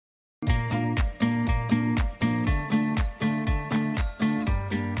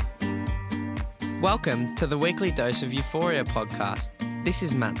Welcome to the Weekly Dose of Euphoria podcast. This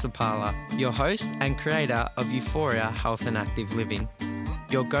is Matt Zapala, your host and creator of Euphoria Health and Active Living,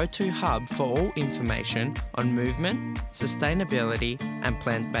 your go-to hub for all information on movement, sustainability, and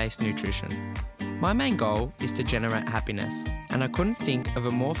plant-based nutrition. My main goal is to generate happiness, and I couldn't think of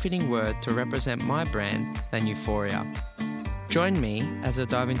a more fitting word to represent my brand than Euphoria. Join me as I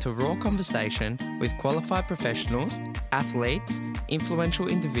dive into raw conversation with qualified professionals, athletes, influential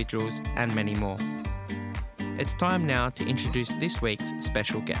individuals, and many more. It's time now to introduce this week's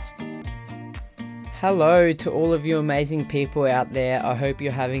special guest. Hello to all of you amazing people out there. I hope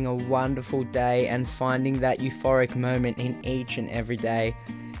you're having a wonderful day and finding that euphoric moment in each and every day.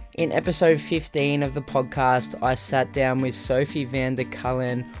 In episode 15 of the podcast, I sat down with Sophie Van Der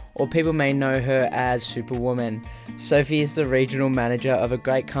Kelen, or people may know her as Superwoman. Sophie is the regional manager of a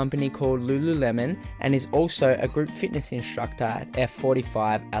great company called Lululemon and is also a group fitness instructor at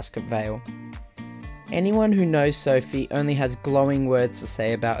F45 Ascot Vale. Anyone who knows Sophie only has glowing words to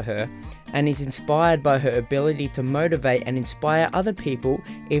say about her and is inspired by her ability to motivate and inspire other people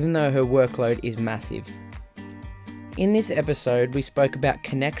even though her workload is massive. In this episode, we spoke about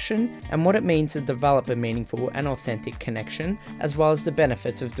connection and what it means to develop a meaningful and authentic connection, as well as the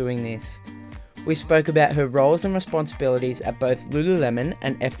benefits of doing this. We spoke about her roles and responsibilities at both Lululemon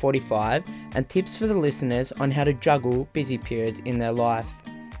and F45 and tips for the listeners on how to juggle busy periods in their life.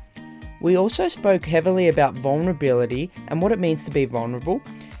 We also spoke heavily about vulnerability and what it means to be vulnerable,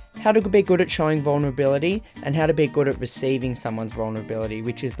 how to be good at showing vulnerability, and how to be good at receiving someone's vulnerability,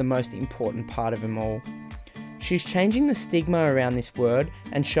 which is the most important part of them all. She's changing the stigma around this word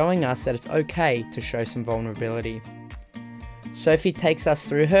and showing us that it's okay to show some vulnerability. Sophie takes us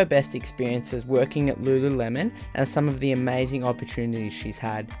through her best experiences working at Lululemon and some of the amazing opportunities she's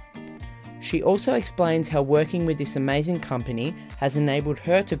had. She also explains how working with this amazing company has enabled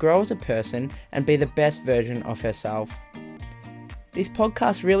her to grow as a person and be the best version of herself. This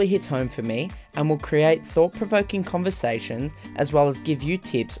podcast really hits home for me and will create thought-provoking conversations as well as give you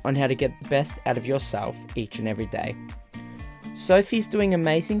tips on how to get the best out of yourself each and every day. Sophie's doing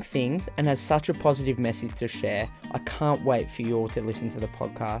amazing things and has such a positive message to share. I can't wait for you all to listen to the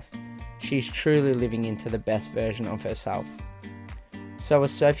podcast. She's truly living into the best version of herself. So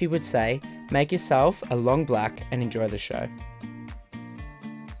as Sophie would say, make yourself a long black and enjoy the show.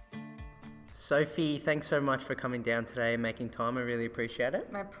 Sophie, thanks so much for coming down today and making time. I really appreciate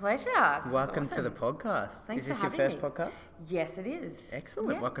it. My pleasure. Welcome to the podcast. Thanks Is this for your first having me. podcast? Yes, it is.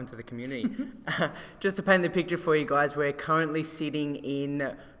 Excellent. Yeah. Welcome to the community. Just to paint the picture for you guys, we're currently sitting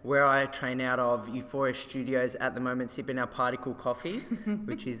in where I train out of Euphoria Studios at the moment, sipping our particle coffees,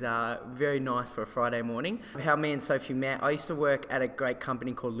 which is very nice for a Friday morning. How me and Sophie met, I used to work at a great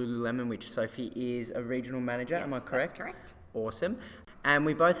company called Lululemon, which Sophie is a regional manager. Yes, am I correct? That's correct. Awesome. And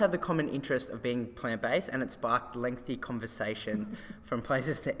we both had the common interest of being plant-based, and it sparked lengthy conversations from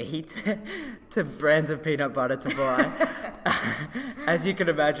places to eat to brands of peanut butter to buy. As you can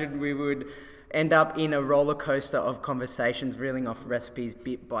imagine, we would end up in a roller coaster of conversations, reeling off recipes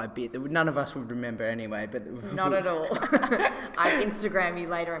bit by bit that none of us would remember anyway. But Not at all. I'd Instagram you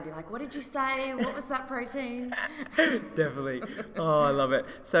later and be like, what did you say? What was that protein? Definitely. Oh, I love it.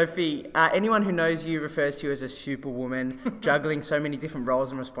 Sophie, anyone who knows you refers to you as a superwoman, juggling so many different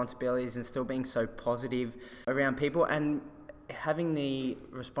roles and responsibilities and still being so positive around people, and having the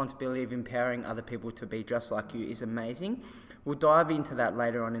responsibility of empowering other people to be just like you is amazing. We'll dive into that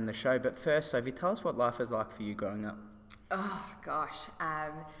later on in the show, but first, Sophie, tell us what life was like for you growing up. Oh, gosh.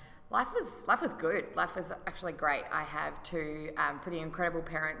 Life was good. Life was actually great. I have two pretty incredible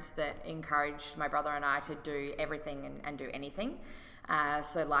parents that encouraged my brother and I to do everything and do anything.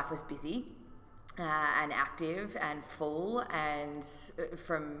 So life was busy and active and full, and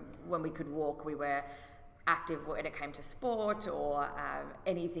from when we could walk, we were active when it came to sport or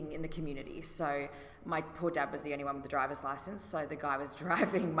anything in the community. So my poor dad was the only one with the driver's license, so the guy was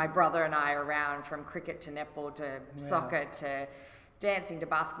driving my brother and I around from cricket to netball to soccer to dancing to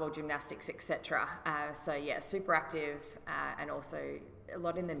basketball, gymnastics, etc. So yeah, super active and also a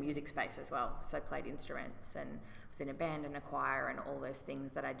lot in the music space as well. So I played instruments and was in a band and a choir and all those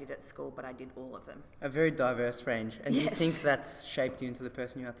things that I did at school, but I did all of them. A very diverse range. And Yes. do you think that's shaped you into the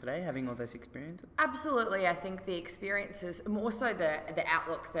person you are today, having all those experiences? Absolutely. I think the experiences, more so the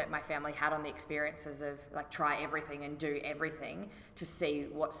outlook that my family had on the experiences of like try everything and do everything to see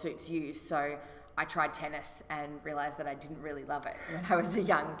what suits you. So I tried tennis and realised that I didn't really love it when I was a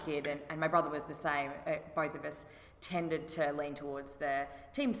young kid, and my brother was the same. Both of us tended to lean towards the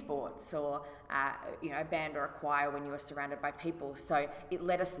team sports or a band or a choir when you were surrounded by people. So it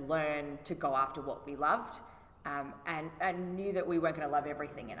let us learn to go after what we loved and knew that we weren't going to love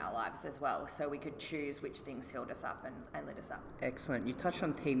everything in our lives as well. So we could choose which things filled us up and lit us up. Excellent. You touched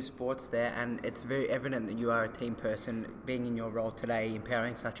on team sports there, and it's very evident that you are a team person, being in your role today,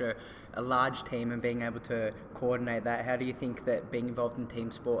 empowering such a large team and being able to coordinate that. How do you think that being involved in team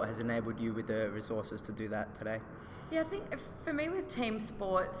sport has enabled you with the resources to do that today? Yeah, I think for me with team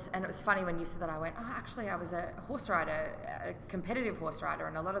sports, and it was funny when you said that, I went, actually I was a horse rider, a competitive horse rider,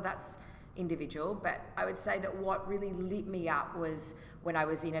 and a lot of that's individual, but I would say that what really lit me up was when I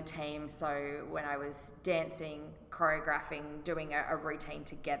was in a team. So when I was dancing, choreographing, doing a routine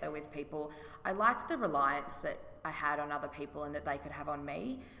together with people, I liked the reliance that I had on other people and that they could have on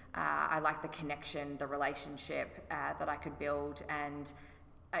me. I liked the connection, the relationship that I could build, and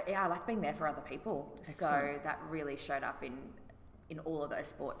I like being there for other people. Excellent. So that really showed up in all of those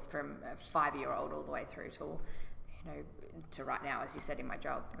sports, from a 5-year-old all the way through to right now, as you said, in my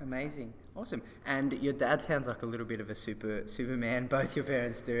job. Amazing. So. Awesome. And your dad sounds like a little bit of a superman. Both your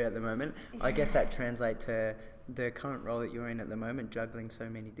parents do at the moment. Yeah. I guess that translates to the current role that you're in at the moment, juggling so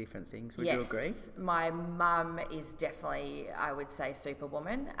many different things. Would you agree? My mum is definitely, I would say,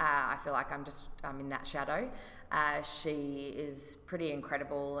 superwoman. I feel like I'm in that shadow. She is pretty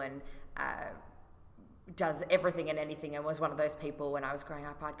incredible and does everything and anything, and was one of those people when I was growing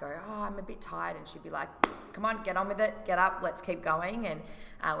up, I'd go, I'm a bit tired, and she'd be like, come on, get on with it, get up, let's keep going. And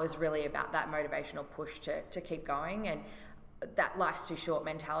it was really about that motivational push to keep going, and that life's too short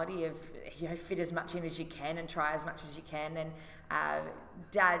mentality of, fit as much in as you can and try as much as you can. And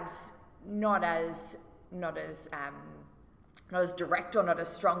Dad's not as direct or not as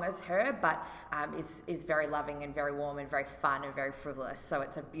strong as her, but is very loving and very warm and very fun and very frivolous. So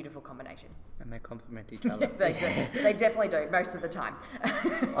it's a beautiful combination. And they complement each other. They do. They definitely do, most of the time.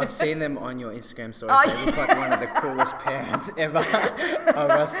 I've seen them on your Instagram stories. They look like one of the coolest parents ever. I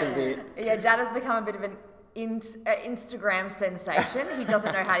must admit. Yeah, Dad has become a bit of an Instagram sensation. He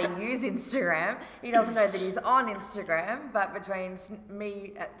doesn't know how to use Instagram. He doesn't know that he's on Instagram. But between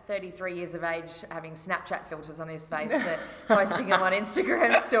me at 33 years of age having Snapchat filters on his face to posting them on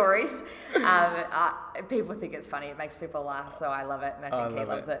Instagram stories, people think it's funny. It makes people laugh, so I love it, and I think he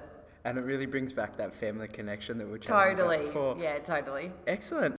loves it. And it really brings back that family connection that we were chatting about before. Yeah, totally.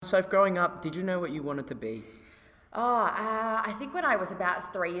 Excellent. So growing up, did you know what you wanted to be? I think when I was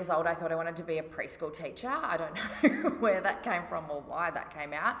about 3 years old, I thought I wanted to be a preschool teacher. I don't know where that came from or why that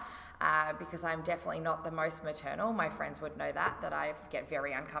came out, because I'm definitely not the most maternal. My friends would know that I get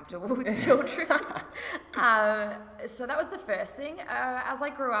very uncomfortable with children. So that was the first thing. As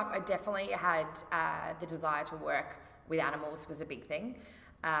I grew up, I definitely had the desire to work with animals was a big thing.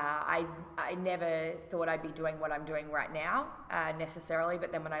 I never thought I'd be doing what I'm doing right now necessarily,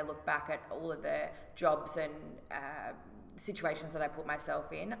 but then when I look back at all of the jobs and situations that I put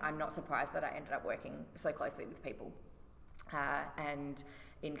myself in, I'm not surprised that I ended up working so closely with people and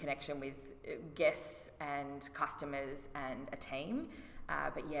in connection with guests and customers and a team.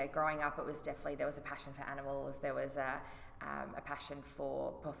 But yeah, growing up, it was definitely, there was a passion for animals. There was a passion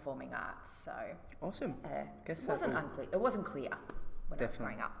for performing arts. So awesome. It wasn't clear when I was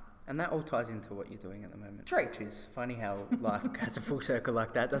growing up. And that all ties into what you're doing at the moment. True. Which is funny how life has a full circle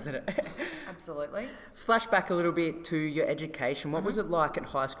like that, doesn't it? Absolutely. Flashback a little bit to your education. What was it like at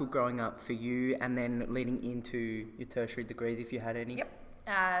high school growing up for you, and then leading into your tertiary degrees, if you had any?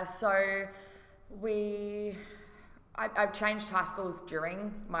 Yep. So I've changed high schools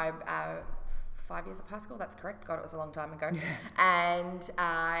during my 5 years of high school. That's correct. God, it was a long time ago. And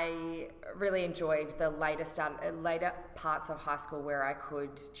I really enjoyed the later parts of high school where I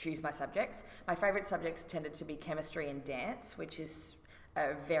could choose my subjects. My favourite subjects tended to be chemistry and dance, which is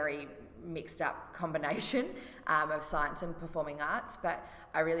a very mixed up combination of science and performing arts. But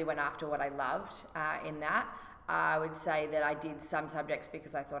I really went after what I loved in that. I would say that I did some subjects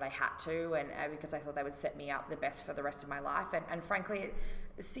because I thought I had to, and because I thought they would set me up the best for the rest of my life. And frankly,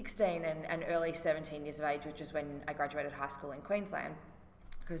 16 and early 17 years of age, which is when I graduated high school in Queensland,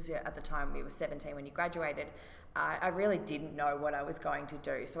 because at the time we were 17 when you graduated, I really didn't know what I was going to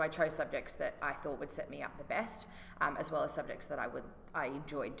do. So I chose subjects that I thought would set me up the best, as well as subjects that I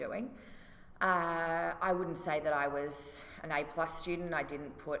enjoyed doing. I wouldn't say that I was an A+ student. I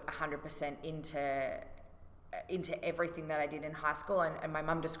didn't put 100% into everything that I did in high school, and my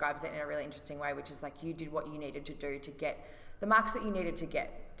mum describes it in a really interesting way, which is like, you did what you needed to do to get the marks that you needed to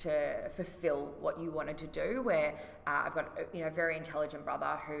get to fulfill what you wanted to do. Where I've got a very intelligent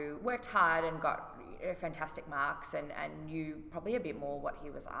brother who worked hard and got fantastic marks and knew probably a bit more what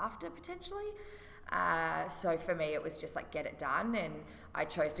he was after potentially. So for me, it was just like get it done, and I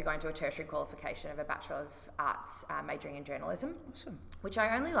chose to go into a tertiary qualification of a Bachelor of Arts majoring in journalism. Awesome. Which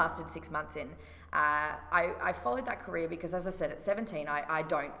I only lasted 6 months in. I followed that career because, as I said, at 17, I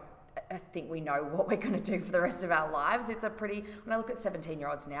think we know what we're going to do for the rest of our lives. It's when I look at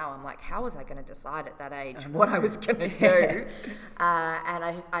 17-year-olds now, I'm like, how was I going to decide at that age what I was going to do?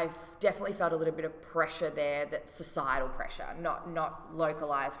 And I've definitely felt a little bit of pressure there, that societal pressure, not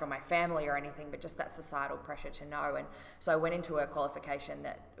localized from my family or anything, but just that societal pressure to know. And so I went into a qualification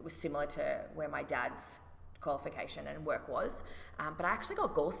that was similar to where my dad's qualification and work was. But I actually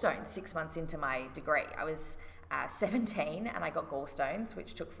got gallstones 6 months into my degree. I was 17 and I got gallstones,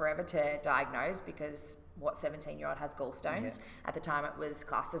 which took forever to diagnose because what 17-year-old has gallstones? Yeah. At the time it was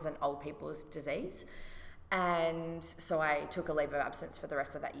classed as an old people's disease. And so I took a leave of absence for the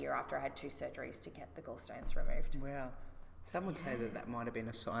rest of that year after I had 2 surgeries to get the gallstones removed. Wow. Some would say that might have been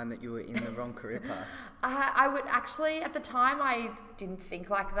a sign that you were in the wrong career path. I would actually, at the time, I didn't think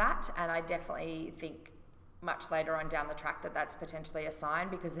like that. And I definitely think much later on down the track that that's potentially a sign,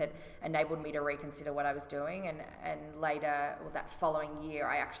 because it enabled me to reconsider what I was doing. And later, that following year,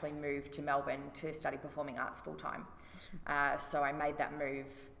 I actually moved to Melbourne to study performing arts full-time. Awesome. So I made that move.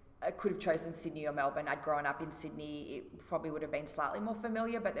 I could have chosen Sydney or Melbourne. I'd grown up in Sydney. It probably would have been slightly more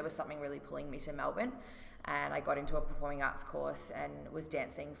familiar, but there was something really pulling me to Melbourne. And I got into a performing arts course and was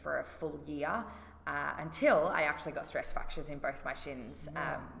dancing for a full year until I actually got stress fractures in both my shins.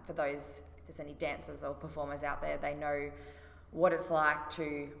 For those, if there's any dancers or performers out there, they know what it's like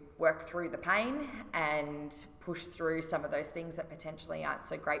to work through the pain and push through some of those things that potentially aren't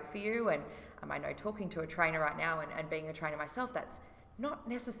so great for you. And I know, talking to a trainer right now and being a trainer myself, that's not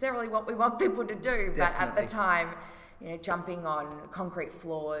necessarily what we want people to do. Definitely. But at the time, jumping on concrete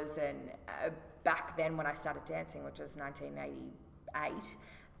floors, and back then when I started dancing, which was 1988,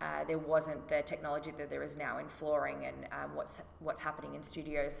 there wasn't the technology that there is now in flooring and what's happening in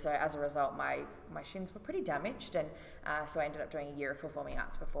studios. So as a result, my shins were pretty damaged, and so I ended up doing a year of performing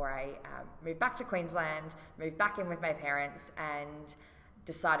arts before I moved back to Queensland, moved back in with my parents, and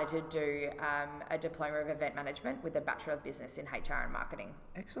decided to do a diploma of event management with a Bachelor of Business in HR and Marketing.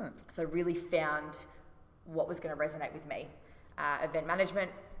 Excellent. So really found what was going to resonate with me. Event management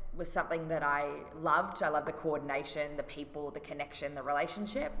was something that I loved. I love the coordination, the people, the connection, the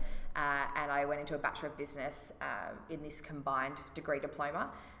relationship. And I went into a Bachelor of Business in this combined degree diploma,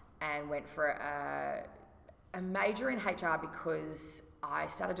 and went for a major in HR because I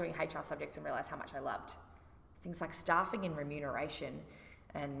started doing HR subjects and realised how much I loved things like staffing and remuneration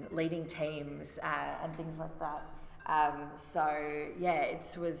and leading teams and things like that.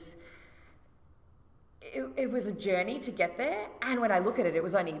 It was a journey to get there, and when I look at it, it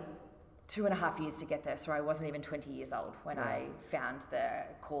was only 2.5 years to get there, so I wasn't even 20 years old when I found the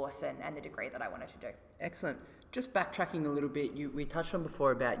course and the degree that I wanted to do. Excellent. Just backtracking a little bit, we touched on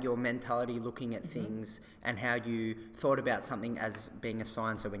before about your mentality looking at things and how you thought about something as being a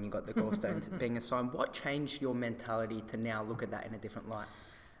sign. So when you got the gallstones being a sign, what changed your mentality to now look at that in a different light?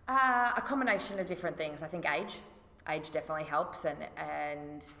 A combination of different things. I think age definitely helps,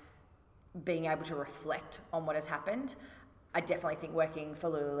 and being able to reflect on what has happened. I definitely think working for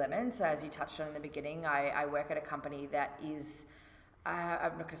Lululemon, so as you touched on in the beginning, I work at a company that is,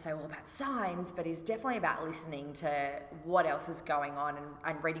 I'm not going to say all about signs, but is definitely about listening to what else is going on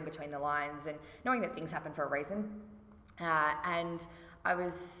and reading between the lines and knowing that things happen for a reason. And I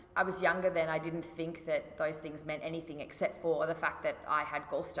was younger then. I didn't think that those things meant anything except for the fact that I had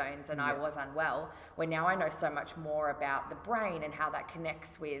gallstones and I was unwell, where now I know so much more about the brain and how that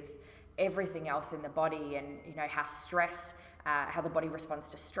connects with everything else in the body, and how stress, how the body responds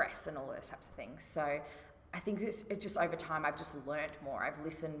to stress and all those types of things. So I think it's just over time I've just learnt more, I've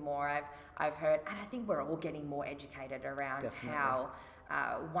listened more, I've heard, and I think we're all getting more educated around Definitely. How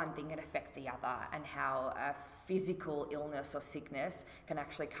one thing can affect the other, and how a physical illness or sickness can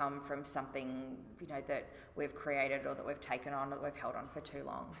actually come from something that we've created or that we've taken on or that we've held on for too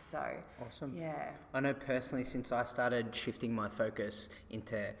long. So awesome. Yeah, I know personally, since I started shifting my focus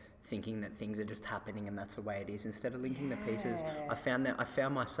into thinking that things are just happening and that's the way it is, instead of linking the pieces, I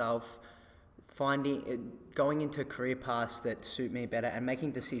found myself going into career paths that suit me better and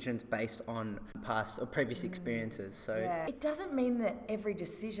making decisions based on past or previous experiences. So it doesn't mean that every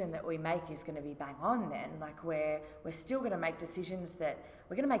decision that we make is going to be bang on then. Like we're still going to make decisions that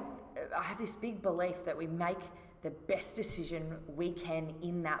we're going to make. I have this big belief that we make the best decision we can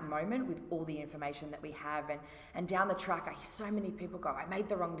in that moment with all the information that we have. And down the track, I hear so many people go, I made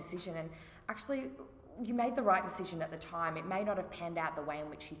the wrong decision. And actually, you made the right decision at the time. It may not have panned out the way in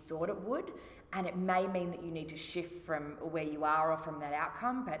which you thought it would, and it may mean that you need to shift from where you are or from that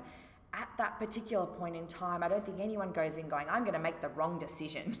outcome, but at that particular point in time, I don't think anyone goes in going, I'm going to make the wrong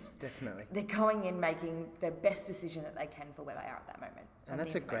decision. Definitely. They're going in making the best decision that they can for where they are at that moment. And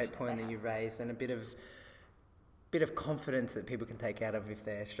that's a great point that you raised, and a bit of confidence that people can take out of if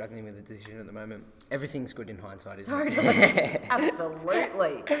they're struggling with a decision at the moment. Everything's good in hindsight, isn't it? Totally.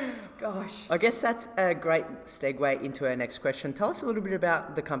 Absolutely. Gosh. I guess that's a great segue into our next question. Tell us a little bit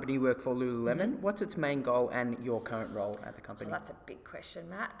about the company you work for, Lululemon. What's its main goal and your current role at the company? Well, that's a big question,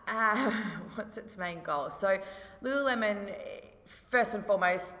 Matt. What's its main goal? So Lululemon, first and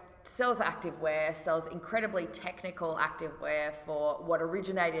foremost, sells activewear, sells incredibly technical activewear for what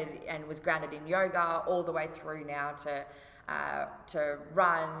originated and was grounded in yoga all the way through now to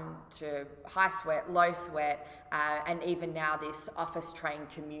run, to high sweat, low sweat, and even now this office train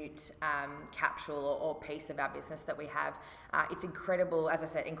commute capsule or piece of our business that we have. It's incredible, as I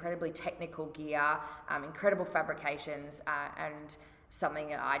said, incredibly technical gear, incredible fabrications, and something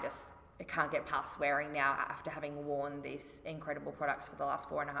that I can't get past wearing now after having worn these incredible products for the last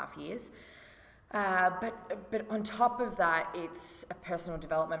 4.5 years. But on top of that, it's a personal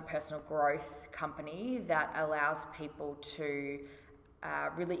development, personal growth company that allows people to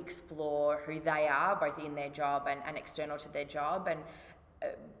really explore who they are, both in their job and external to their job, and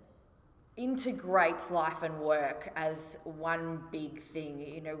integrates life and work as one big thing.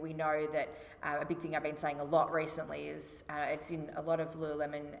 You know, we know that a big thing I've been saying a lot recently is it's in a lot of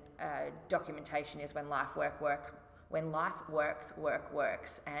Lululemon documentation is when life works, work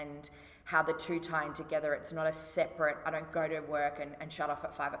works, and how the two tie in together. It's not a separate, I don't go to work and shut off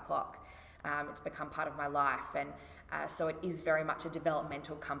at 5 o'clock. It's become part of my life, and so it is very much a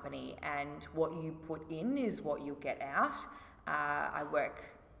developmental company, and what you put in is what you get out. I work,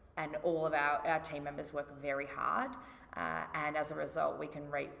 and all of our team members work very hard, and as a result we can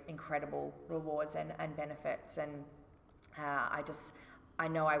reap incredible rewards and benefits, and I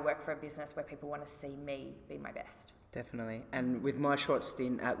know I work for a business where people want to see me be my best. Definitely. And with my short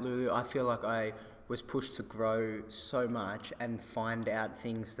stint at Lulu, I feel like I was pushed to grow so much and find out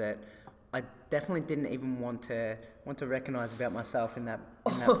things that I definitely didn't even want to recognise about myself in that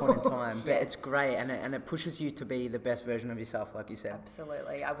point in time. But Yes. it's great, and it pushes you to be the best version of yourself, like you said.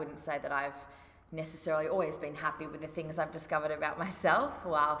 Absolutely. I wouldn't say that I've necessarily always been happy with the things I've discovered about myself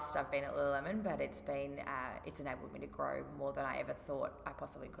whilst I've been at Lululemon, but it's enabled me to grow more than I ever thought I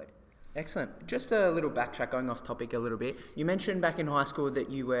possibly could. Excellent. Just a little backtrack, going off topic a little bit. You mentioned back in high school that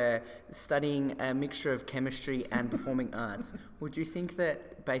you were studying a mixture of chemistry and performing arts. Would you think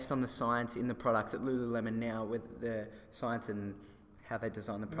that based on the science in the products at Lululemon now, with the science and how they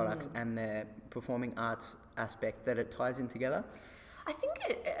design the products and the performing arts aspect, that it ties in together? I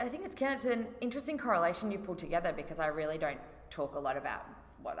think it's an interesting correlation you pulled together, because I really don't talk a lot about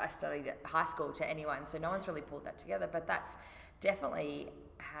what I studied at high school to anyone, so no one's really pulled that together. But that's definitely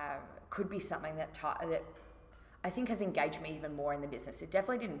could be something that I think has engaged me even more in the business. It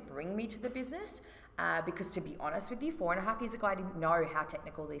definitely didn't bring me to the business because, to be honest with you, 4.5 years ago I didn't know how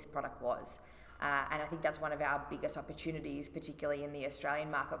technical this product was. And I think that's one of our biggest opportunities, particularly in the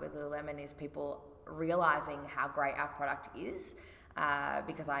Australian market with Lululemon, is people realising how great our product is.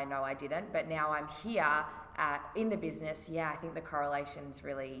 Because I know I didn't, but now I'm here in the business. I think the correlation's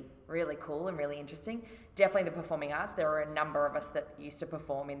really, really cool and really interesting. Definitely the performing arts. There are a number of us that used to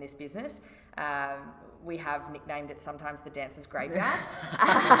perform in this business. We have nicknamed it sometimes the dancer's graveyard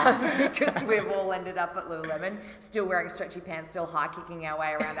because we've all ended up at Lululemon, still wearing stretchy pants, still high kicking our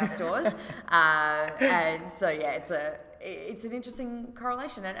way around our stores. And so, it's an interesting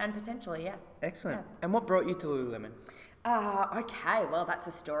correlation and potentially, Excellent. Yeah. And what brought you to Lululemon? Okay, well, that's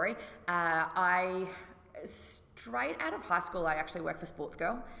a story. Straight out of high school, I actually worked for Sports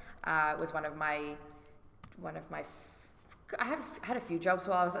Girl. It was one of my. I had a few jobs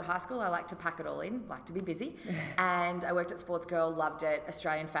while I was at high school. I like to pack it all in, like to be busy. And I worked at Sports Girl, loved it.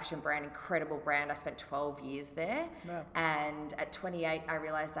 Australian fashion brand, incredible brand. I spent 12 years there. Wow. And at 28, I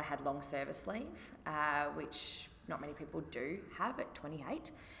realised I had long service leave, which not many people do have at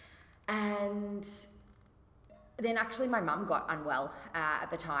 28. And then actually my mum got unwell at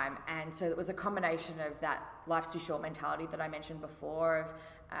the time, and so it was a combination of that life's too short mentality that I mentioned before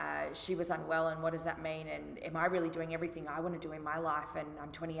of she was unwell, and what does that mean, and am I really doing everything I want to do in my life? And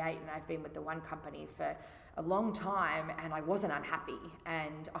I'm 28 and I've been with the one company for a long time and I wasn't unhappy.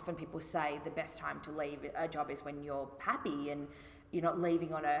 And often people say the best time to leave a job is when you're happy and you're not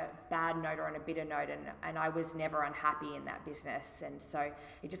leaving on a bad note or on a bitter note, and I was never unhappy in that business. And so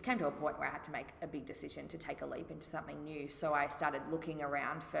it just came to a point where I had to make a big decision to take a leap into something new. So I started looking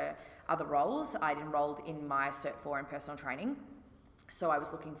around for other roles. I'd enrolled in my Cert 4 in personal training, so I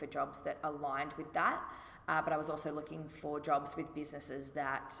was looking for jobs that aligned with that. but I was also looking for jobs with businesses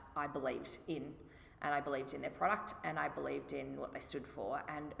that I believed in. And I believed in their product, and I believed in what they stood for.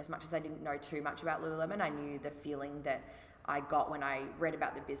 And as much as I didn't know too much about Lululemon, I knew the feeling that I got when I read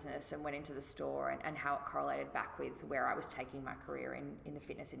about the business and went into the store, and how it correlated back with where I was taking my career in the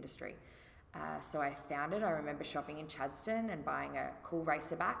fitness industry. So I found it. I remember shopping in Chadstone and buying a cool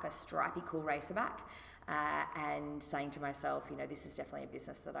racerback, a stripy cool racerback, and saying to myself, this is definitely a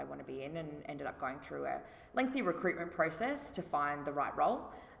business that I want to be in, and ended up going through a lengthy recruitment process to find the right role.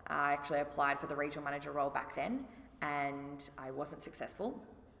 I actually applied for the regional manager role back then, and I wasn't successful.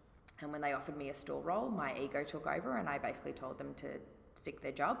 And when they offered me a store role, my ego took over, and I basically told them to stick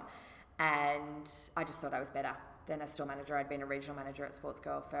their job. And I just thought I was better than a store manager. I'd been a regional manager at Sports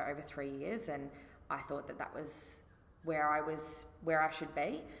Girl for over 3 years, and I thought that was where I should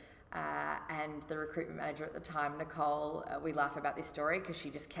be. And the recruitment manager at the time, Nicole, we laugh about this story because she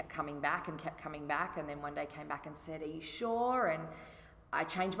just kept coming back, and then one day came back and said, "Are you sure?" And I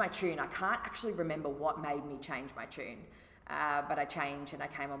changed my tune. I can't actually remember what made me change my tune, but I changed, and I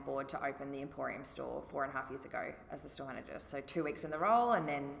came on board to open the Emporium store 4.5 years ago as the store manager. So 2 weeks in the role, and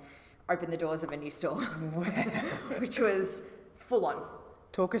then opened the doors of a new store, which was full on.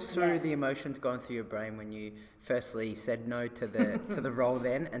 Talk us through the emotions going through your brain when you firstly said no to the role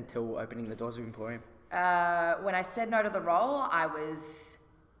then, until opening the doors of Emporium. When I said no to the role,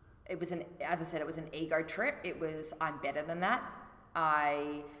 it was an ego trip. It was, I'm better than that.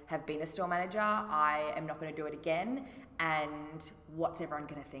 I have been a store manager. I am not going to do it again. And what's everyone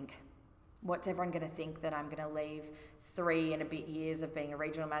going to think? What's everyone going to think that I'm going to leave 3 and a bit years of being a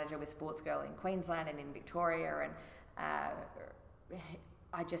regional manager with Sports Girl in Queensland and in Victoria? And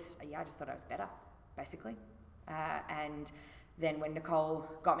I just thought I was better, basically. And then when Nicole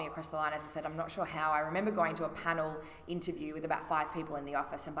got me across the line, as I said, I'm not sure how. I remember going to a panel interview with about 5 people in the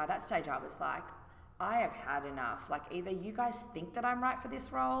office. And by that stage, I was like, I have had enough. Like, either you guys think that I'm right for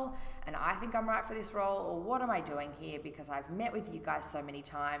this role and I think I'm right for this role, or what am I doing here? Because I've met with you guys so many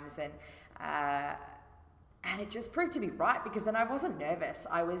times, and it just proved to be right, because then I wasn't nervous.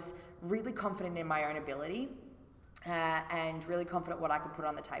 I was really confident in my own ability, and really confident what I could put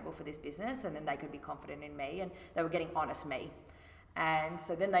on the table for this business, and then they could be confident in me, and they were getting honest me. And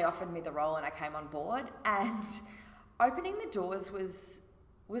so then they offered me the role, and I came on board, and opening the doors was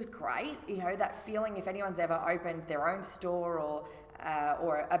great. That feeling, if anyone's ever opened their own store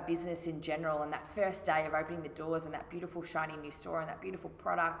or a business in general, and that first day of opening the doors and that beautiful shiny new store and that beautiful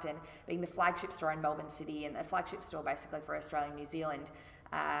product, and being the flagship store in Melbourne City and the flagship store basically for Australia and New Zealand,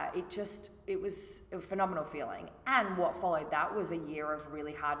 it was a phenomenal feeling. And what followed that was a year of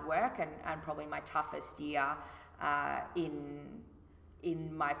really hard work, and probably my toughest year in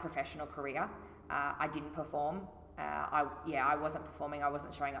my professional career. I didn't perform. I wasn't performing. I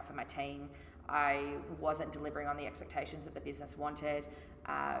wasn't showing up for my team. I wasn't delivering on the expectations that the business wanted.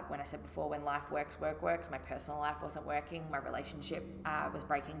 When I said before, when life works, work works, my personal life wasn't working. My relationship was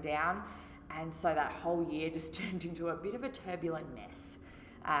breaking down. And so that whole year just turned into a bit of a turbulent mess.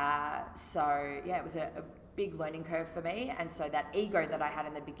 It was a big learning curve for me. And so that ego that I had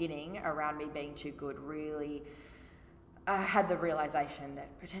in the beginning around me being too good really had the realisation that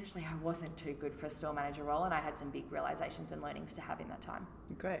potentially I wasn't too good for a store manager role, and I had some big realisations and learnings to have in that time.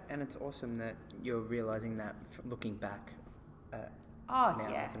 Great, and it's awesome that you're realising that looking back now,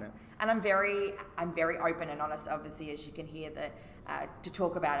 isn't it? And I'm very open and honest, obviously, as you can hear, that to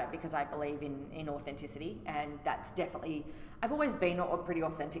talk about it, because I believe in authenticity, and that's definitely, I've always been a pretty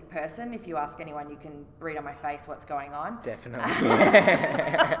authentic person. If you ask anyone, you can read on my face what's going on. Definitely.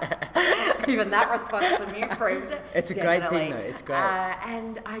 Even that response from you proved it. It's a great thing, though. It's great.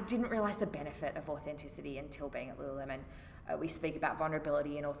 And I didn't realise the benefit of authenticity until being at Lululemon. We speak about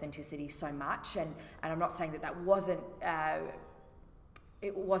vulnerability and authenticity so much, and I'm not saying that wasn't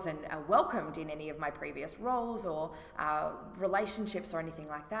welcomed in any of my previous roles or relationships or anything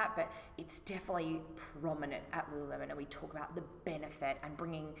like that, but it's definitely prominent at Lululemon, and we talk about the benefit and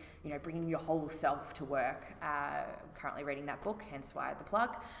bringing your whole self to work. I'm currently reading that book, hence why the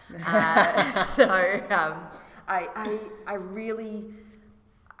plug. I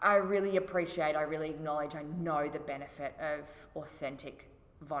really appreciate, I really acknowledge, I know the benefit of authentic,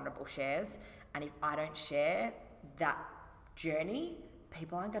 vulnerable shares, and if I don't share that journey,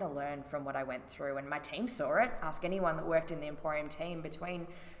 people aren't going to learn from what I went through. And my team saw it. Ask anyone that worked in the Emporium team between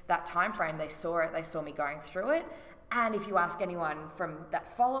that time frame, they saw it. They saw me going through it. And if you ask anyone from that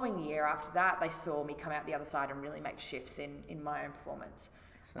following year after that, they saw me come out the other side and really make shifts in my own performance.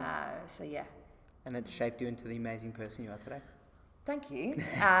 And it shaped you into the amazing person you are today. Thank you.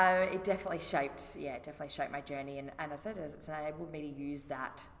 It definitely shaped my journey. And as I said, it's enabled me to use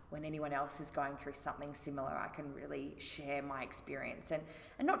that when anyone else is going through something similar, I can really share my experience and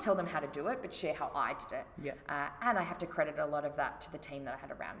not tell them how to do it, but share how I did it. Yeah. And I have to credit a lot of that to the team that I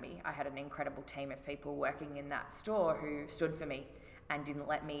had around me. I had an incredible team of people working in that store who stood for me and didn't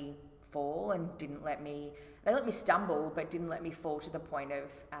let me fall and they let me stumble, but didn't let me fall to the point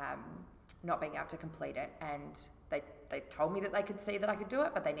of not being able to complete it. And they told me that they could see that I could do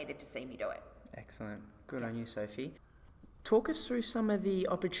it, but they needed to see me do it. Excellent. Good on you, Sophie. Talk us through some of the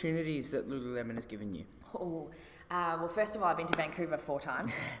opportunities that Lululemon has given you. Well, first of all, I've been to Vancouver 4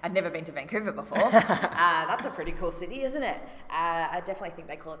 times. I'd never been to Vancouver before. That's a pretty cool city, isn't it? I definitely think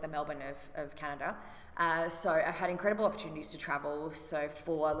they call it the Melbourne of Canada. So I've had incredible opportunities to travel. So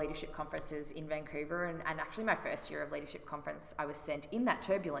 4 leadership conferences in Vancouver, and actually my first year of leadership conference, I was sent in that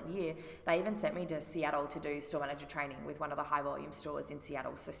turbulent year. They even sent me to Seattle to do store manager training with one of the high volume stores in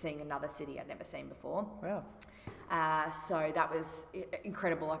Seattle. So seeing another city I'd never seen before. Wow. So that was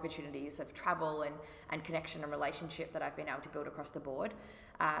incredible opportunities of travel and connection and relationship that I've been able to build across the board.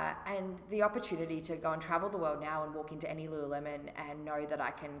 And the opportunity to go and travel the world now and walk into any Lululemon and know that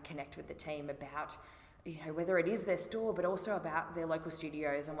I can connect with the team about, whether it is their store, but also about their local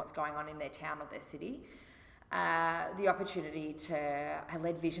studios and what's going on in their town or their city. The opportunity I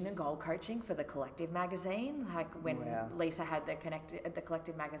led vision and goal coaching for the Collective magazine. Like when Lisa had the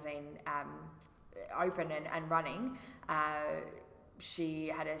Collective magazine open and running, she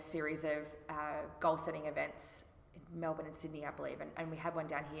had a series of goal setting events in Melbourne and Sydney, I believe, and we had one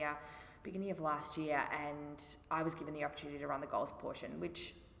down here beginning of last year, and I was given the opportunity to run the goals portion,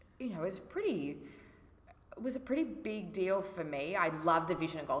 which was a pretty big deal for me. I love the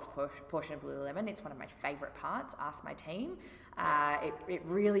vision and goals portion of Lululemon. It's one of my favourite parts. Ask my team. It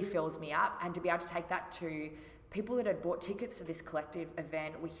really fills me up, and to be able to take that to people that had bought tickets to this collective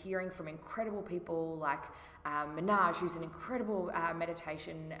event. We're hearing from incredible people like Minaj, who's an incredible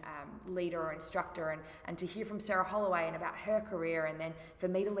meditation leader or instructor, and to hear from Sarah Holloway and about her career, and then for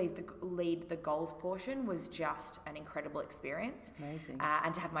me to lead the goals portion was just an incredible experience. Amazing.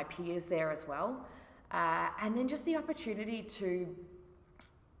 And to have my peers there as well. And then just the opportunity to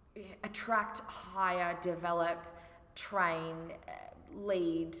attract, hire, develop, train,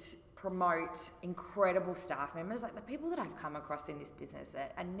 lead, promote incredible staff members, like the people that I've come across in this business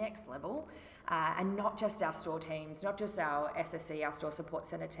at next level, and not just our store teams, not just our SSC, our store support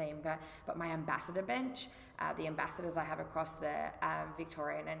centre team, but my ambassador bench, the ambassadors I have across the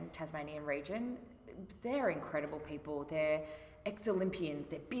Victorian and Tasmanian region. They're incredible people. They're ex-Olympians,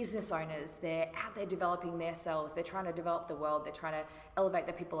 they're business owners, they're out there developing themselves, they're trying to develop the world, they're trying to elevate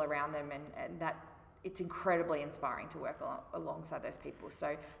the people around them, and that it's incredibly inspiring to work alongside those people.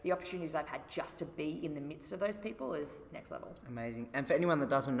 So the opportunities I've had just to be in the midst of those people is next level. Amazing. And for anyone that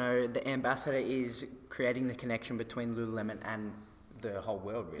doesn't know, the ambassador is creating the connection between Lululemon and the whole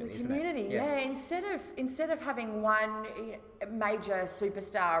world, really, isn't it? The community, yeah. Instead of having one major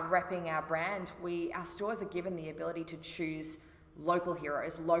superstar repping our brand, our stores are given the ability to choose local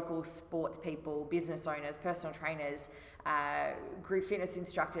heroes, local sports people, business owners, personal trainers, group fitness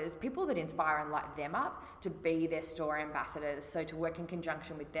instructors, people that inspire and light them up to be their store ambassadors. So to work in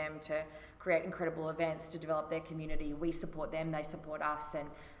conjunction with them to create incredible events, to develop their community. We support them, they support us. And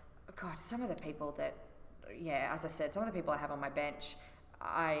God, some of the people that, as I said, some of the people I have on my bench,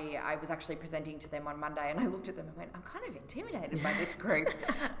 I was actually presenting to them on Monday, and I looked at them and went, I'm kind of intimidated by this group.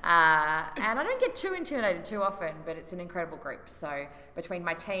 And I don't get too intimidated too often, but it's an incredible group. So between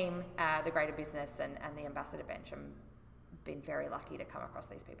my team, the greater business, and the ambassador bench, I'm been very lucky to come across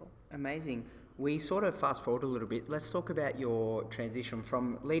these people. Amazing. We sort of fast forward a little bit. Let's talk about your transition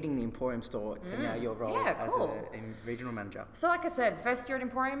from leading the Emporium store to now your role as a regional manager. So like I said, first year at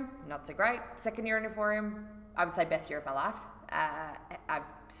Emporium, not so great. Second year at Emporium, I would say best year of my life. I've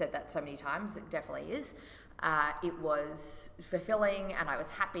said that so many times, it definitely is. It was fulfilling, and I was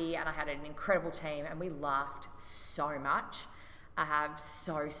happy, and I had an incredible team, and we laughed so much.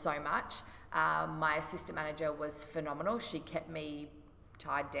 So much. My assistant manager was phenomenal. She kept me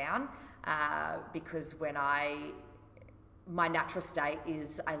tied down because my natural state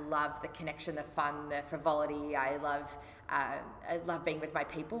is I love the connection, the fun, the frivolity. I love being with my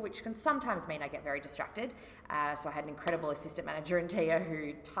people, which can sometimes mean I get very distracted. So I had an incredible assistant manager in Tia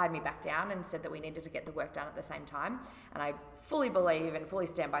who tied me back down and said that we needed to get the work done at the same time. And I fully believe and fully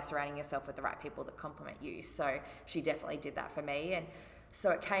stand by surrounding yourself with the right people that complement you. So she definitely did that for me. And so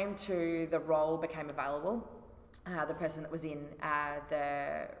it came to the role became available. The person that was in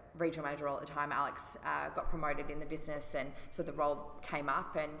the regional manager role at the time, Alex, got promoted in the business, and so the role came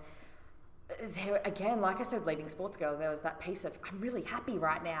up, and there, again, like I said, leaving Sports Girls, there was that piece of, I'm really happy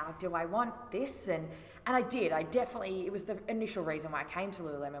right now. Do I want this? And I did. I definitely, it was the initial reason why I came to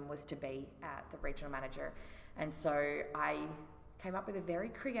Lululemon was to be the regional manager. And so I came up with a very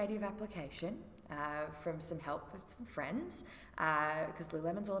creative application from some help with some friends, because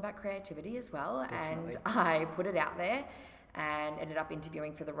Lululemon's all about creativity as well. Definitely. And I put it out there and ended up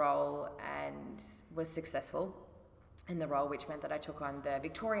interviewing for the role and was successful in the role, which meant that I took on the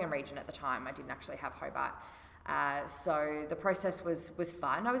Victorian region at the time. I didn't actually have Hobart. So the process was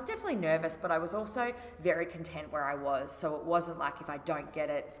fun. I was definitely nervous, but I was also very content where I was. So it wasn't like if I don't get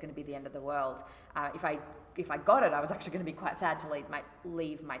it, it's going to be the end of the world. If I got it, I was actually going to be quite sad to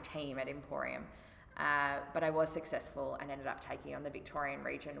leave my team at Emporium. But I was successful and ended up taking on the Victorian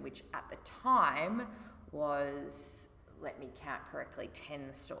region, which at the time was, let me count correctly,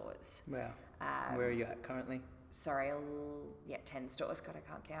 10 stores. Wow. Where are you at currently? Sorry, 10 stores. God, I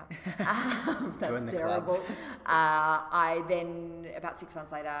can't count. That's terrible. I then, about 6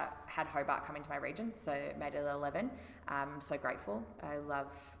 months later, had Hobart come into my region, so made it 11. So grateful. I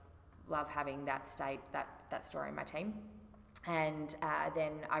love having that store in my team. And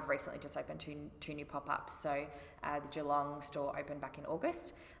then I've recently just opened two new pop-ups. So the Geelong store opened back in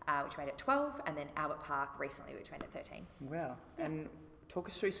August, which made it 12, and then Albert Park recently, which made it 13. Wow. Yeah. And talk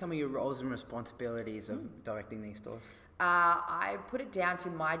us through some of your roles and responsibilities of directing these stores. I put it down to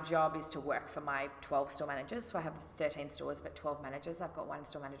my job is to work for my 12 store managers. So I have 13 stores, but 12 managers. I've got one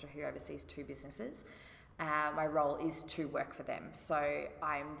store manager who oversees 2 businesses. My role is to work for them. So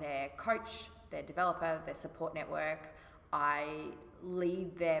I'm their coach, their developer, their support network. I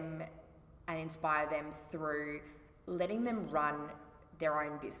lead them and inspire them through letting them run their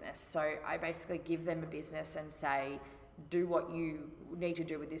own business. So I basically give them a business and say, do what you need to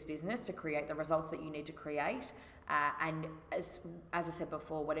do with this business to create the results that you need to create. And as I said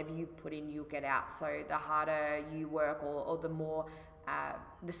before, whatever you put in, you'll get out. So the harder you work or the more,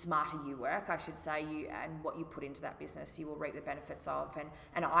 the smarter you work, I should say, and what you put into that business, you will reap the benefits of.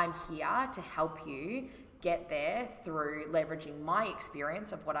 And I'm here to help you get there through leveraging my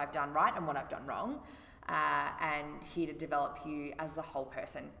experience of what I've done right and what I've done wrong, and here to develop you as a whole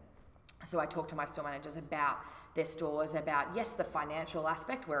person. So I talk to my store managers about their stores, about, yes, the financial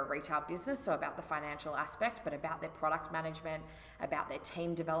aspect. We're a retail business, so about the financial aspect, but about their product management, about their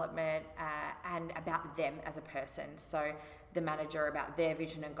team development, and about them as a person. So the manager about their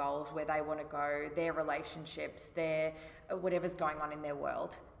vision and goals, where they want to go, their relationships, their whatever's going on in their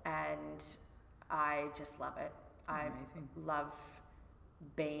world. And I just love it. Amazing. I love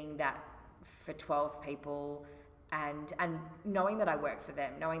being that for 12 people and knowing that I work for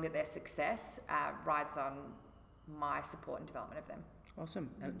them, knowing that their success rides on my support and development of them. Awesome.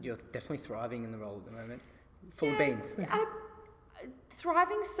 And you're definitely thriving in the role at the moment. Full of beans.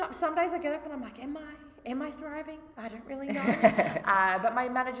 Thriving. Some days I get up and I'm like, am I thriving? I don't really know. But my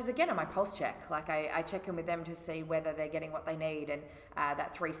managers, again, are my pulse check. Like I check in with them to see whether they're getting what they need. And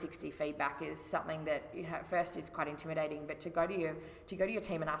that 360 feedback is something that, at first is quite intimidating, but to go to your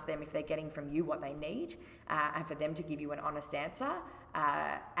team and ask them if they're getting from you what they need, and for them to give you an honest answer,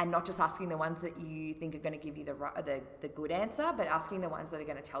 and not just asking the ones that you think are going to give you the good answer, but asking the ones that are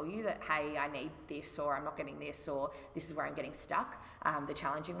going to tell you that, hey, I need this, or I'm not getting this, or this is where I'm getting stuck. The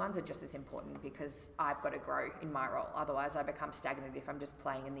challenging ones are just as important, because I've got to grow in my role. Otherwise, I become stagnant if I'm just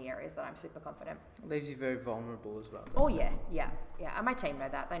playing in the areas that I'm super confident. It leaves you very vulnerable as well. Oh, yeah. And my team know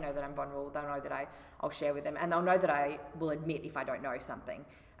that. They know that I'm vulnerable. They know that I'll share with them, and they'll know that I will admit if I don't know something.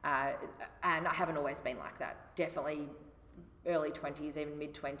 And I haven't always been like that. Definitely early 20s, even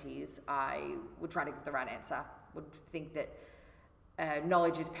mid-20s, I would try to give the right answer. Would think that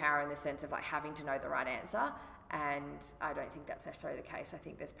knowledge is power in the sense of like having to know the right answer. And I don't think that's necessarily the case. I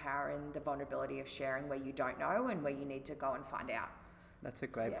think there's power in the vulnerability of sharing where you don't know and where you need to go and find out. That's a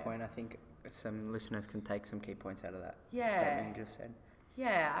great point. I think some listeners can take some key points out of that statement you just said.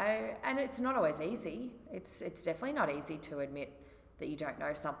 Yeah, and it's not always easy. It's definitely not easy to admit that you don't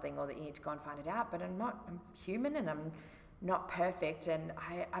know something or that you need to go and find it out. But I'm human and I'm not perfect. And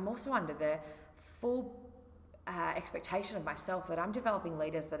I'm also under the full expectation of myself that I'm developing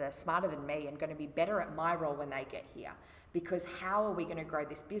leaders that are smarter than me and going to be better at my role when they get here. Because how are we going to grow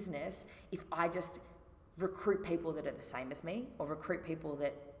this business if I just recruit people that are the same as me, or recruit people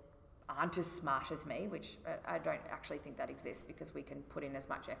that aren't as smart as me, which I don't actually think that exists, because we can put in as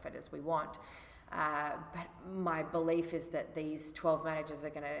much effort as we want. But my belief is that these 12 managers are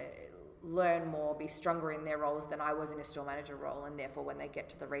going to learn more, be stronger in their roles than I was in a store manager role, and therefore when they get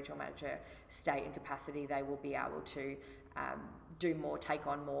to the regional manager state and capacity, they will be able to do more, take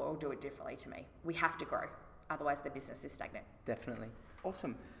on more, or do it differently to me. We have to grow, otherwise the business is stagnant. Definitely.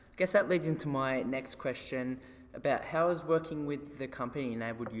 Awesome. I guess that leads into my next question about how has working with the company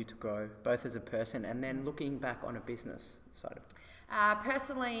enabled you to grow, both as a person and then looking back on a business side of it?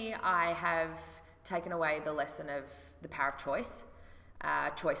 Personally, I have taken away the lesson of the power of choice.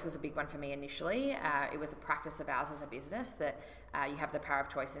 Choice was a big one for me initially. It was a practice of ours as a business that you have the power of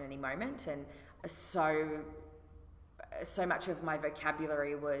choice in any moment, and so much of my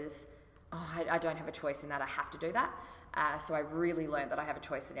vocabulary was, I don't have a choice in that, I have to do that. So I really learned that I have a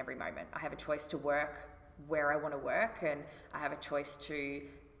choice in every moment. I have a choice to work where I want to work, and I have a choice to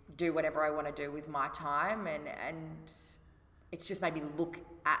do whatever I want to do with my time, and it's just made me look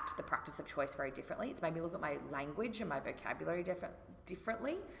at the practice of choice very differently. It's made me look at my language and my vocabulary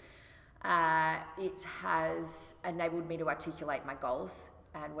differently. It has enabled me to articulate my goals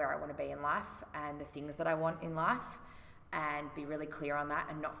and where I want to be in life and the things that I want in life, and be really clear on that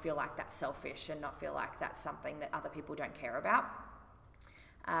and not feel like that's selfish and not feel like that's something that other people don't care about.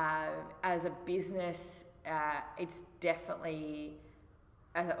 As a business, it's definitely,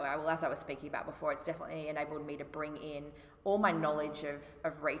 as I was speaking about before, it's definitely enabled me to bring in all my knowledge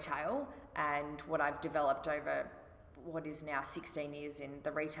of retail and what I've developed over what is now 16 years in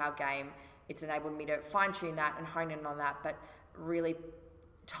the retail game. It's enabled me to fine-tune that and hone in on that, but really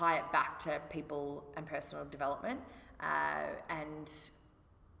tie it back to people and personal development, and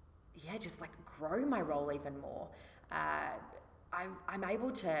just like grow my role even more. I'm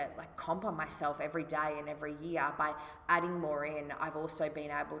able to like comp on myself every day and every year by adding more in. I've also been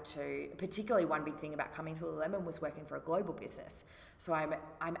able to, particularly one big thing about coming to Lululemon was working for a global business. So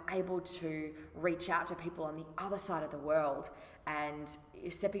I'm able to reach out to people on the other side of the world, and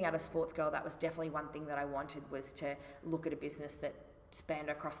stepping out of sports girl, that was definitely one thing that I wanted, was to look at a business that spanned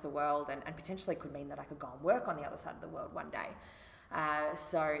across the world and potentially could mean that I could go and work on the other side of the world one day.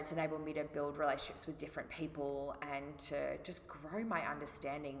 So it's enabled me to build relationships with different people and to just grow my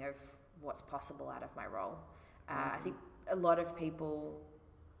understanding of what's possible out of my role. I think a lot of people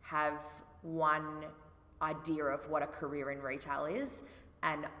have one idea of what a career in retail is,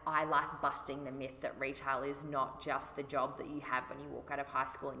 and I like busting the myth that retail is not just the job that you have when you walk out of high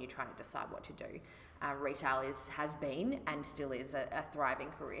school and you're trying to decide what to do. Retail has been and still is a thriving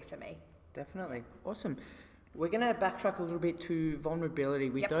career for me. Definitely. Awesome. We're going to backtrack a little bit to vulnerability.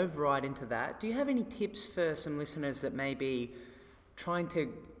 We dove right into that. Do you have any tips for some listeners that may be trying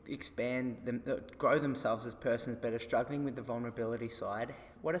to grow themselves as persons but are struggling with the vulnerability side?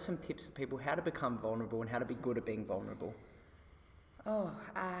 What are some tips for people how to become vulnerable and how to be good at being vulnerable?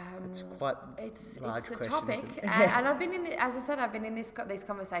 It's quite it's large a question, topic, and I've been as I said, I've been in these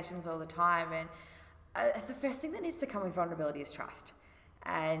conversations all the time, and the first thing that needs to come with vulnerability is trust.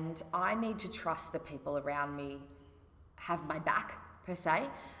 And I need to trust the people around me have my back, per se,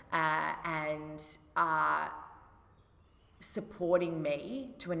 and are supporting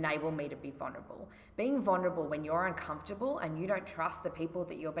me to enable me to be vulnerable. Being vulnerable when you're uncomfortable and you don't trust the people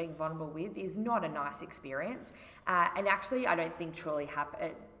that you're being vulnerable with is not a nice experience. And actually, I don't think truly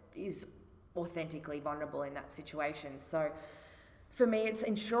is authentically vulnerable in that situation. So for me, it's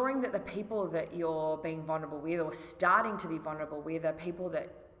ensuring that the people that you're being vulnerable with or starting to be vulnerable with are people that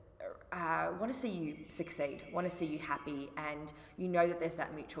want to see you succeed, want to see you happy, and you know that there's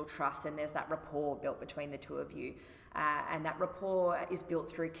that mutual trust and there's that rapport built between the two of you. And that rapport is built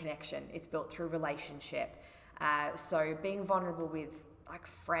through connection. It's built through relationship. So being vulnerable with like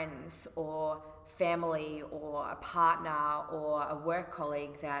friends or family or a partner or a work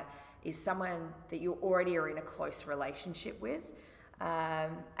colleague that is someone that you already are in a close relationship with.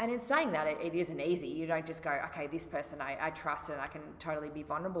 And in saying that, it isn't easy. You don't just go, okay, this person I trust and I can totally be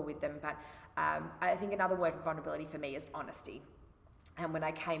vulnerable with them. But I think another word for vulnerability for me is honesty. And when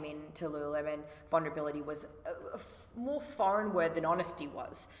I came into Lululemon, vulnerability was a more foreign word than honesty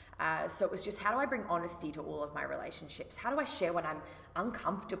was. So it was just, how do I bring honesty to all of my relationships? How do I share when I'm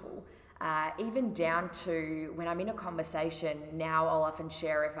uncomfortable? Even down to when I'm in a conversation, now I'll often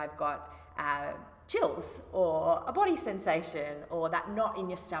share if I've got chills or a body sensation or that knot in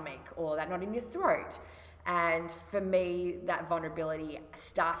your stomach or that knot in your throat. And for me, that vulnerability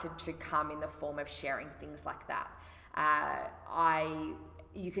started to come in the form of sharing things like that.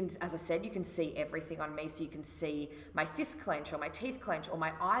 You can, as I said, you can see everything on me. So you can see my fist clench or my teeth clench or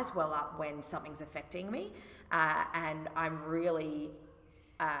my eyes well up when something's affecting me. And I'm really,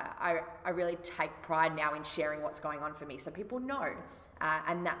 I really take pride now in sharing what's going on for me so people know.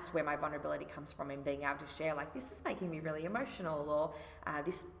 And that's where my vulnerability comes from, in being able to share, like, this is making me really emotional, or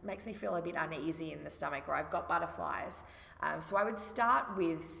this makes me feel a bit uneasy in the stomach, or I've got butterflies. So I would start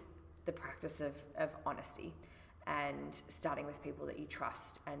with the practice of honesty, and starting with people that you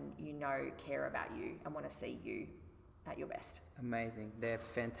trust and you know care about you and want to see you at your best. Amazing. They're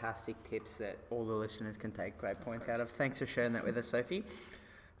fantastic tips that all the listeners can take great points out of. Thanks for sharing that with us, Sophie.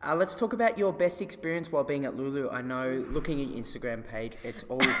 Let's talk about your best experience while being at Lulu. I know, looking at your Instagram page, it's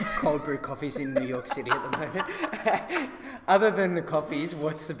all cold brew coffees in New York City at the moment. Other than the coffees,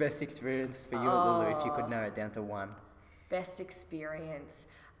 what's the best experience for you at Lulu if you could narrow it down to one? Best experience.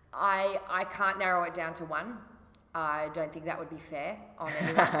 I can't narrow it down to one. I don't think that would be fair on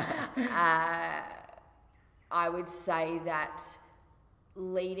anyone. I would say that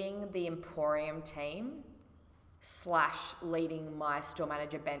leading the Emporium team / leading my store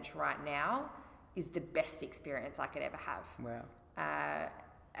manager bench right now is the best experience I could ever have. Wow.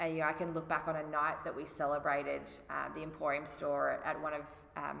 I can look back on a night that we celebrated the Emporium store at one of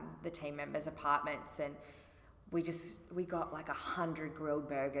the team members' apartments, and we got like 100 grilled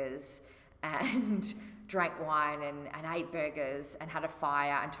burgers and drank wine and ate burgers and had a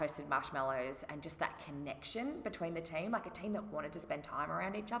fire and toasted marshmallows, and just that connection between the team, like a team that wanted to spend time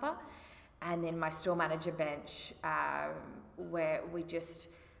around each other. And then my store manager bench, where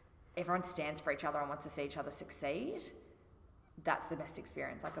everyone stands for each other and wants to see each other succeed. That's the best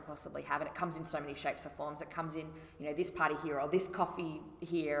experience I could possibly have. And it comes in so many shapes or forms. It comes in, this party here, or this coffee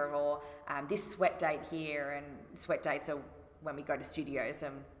here, or this sweat date here. And sweat dates are when we go to studios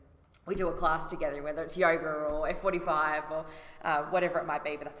and we do a class together, whether it's yoga or F45 or whatever it might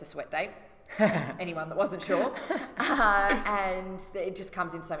be, but that's a sweat date. Anyone that wasn't sure. And it just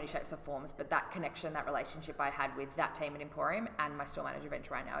comes in so many shapes or forms, but that connection, that relationship I had with that team at Emporium and my store manager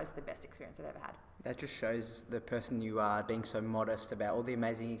bench right now is the best experience I've ever had. That just shows the person you are, being so modest about all the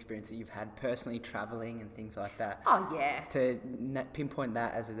amazing experience that you've had personally, travelling and things like that. Oh yeah. To pinpoint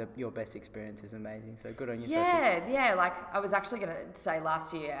that as your best experience is amazing. So good on you, Sophie. Yeah. Like I was actually going to say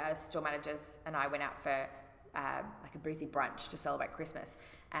last year, store managers and I went out for like a boozy brunch to celebrate Christmas,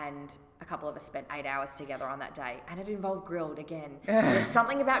 and a couple of us spent 8 hours together on that day, and it involved grilled again. So there's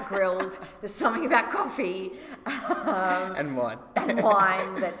something about grilled, there's something about coffee and wine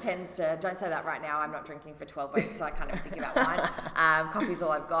that tends to, don't say that right now, I'm not drinking for 12 weeks, so I can't even think about wine. Coffee's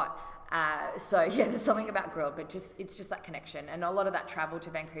all I've got. So yeah, there's something about grilled, but it's just that connection. And a lot of that travel to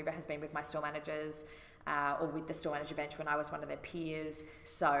Vancouver has been with my store managers, or with the store manager bench when I was one of their peers.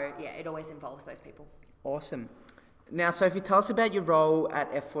 So yeah, it always involves those people. Awesome. Now, Sophie, tell us about your role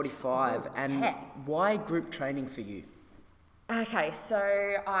at F45 and why group training for you? Okay, so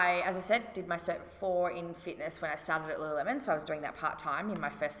I, as I said, did my Cert 4 in fitness when I started at Lululemon, so I was doing that part-time in my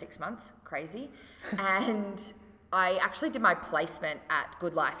first 6 months. Crazy. And I actually did my placement at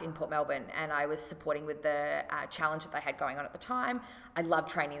Good Life in Port Melbourne, and I was supporting with the challenge that they had going on at the time. I loved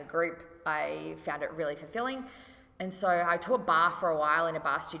training the group. I found it really fulfilling. And so I taught bar for a while in a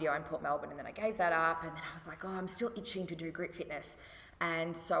bar studio in Port Melbourne, and then I gave that up, and then I was like, I'm still itching to do group fitness.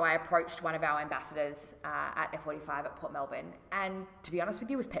 And so I approached one of our ambassadors at F45 at Port Melbourne, and to be honest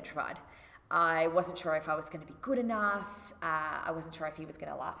with you, was petrified. I wasn't sure if I was going to be good enough. I wasn't sure if he was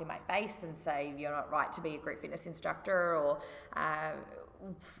going to laugh in my face and say, you're not right to be a group fitness instructor, or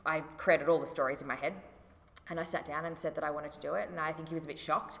I created all the stories in my head. And I sat down and said that I wanted to do it, and I think he was a bit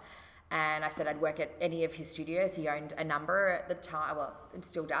shocked. And I said I'd work at any of his studios. He owned a number at the time, well, it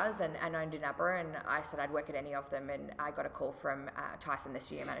still does, and owned a number. And I said I'd work at any of them. And I got a call from Tyson, the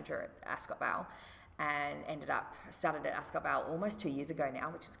studio manager at Ascot Vale, and started at Ascot Vale almost 2 years ago now,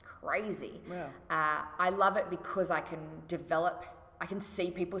 which is crazy. Wow. I love it because I can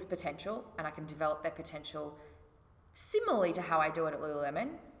see people's potential, and I can develop their potential similarly to how I do it at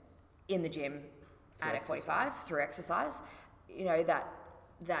Lululemon in the gym at F45 through exercise.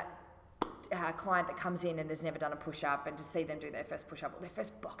 That client that comes in and has never done a push-up, and to see them do their first push-up or their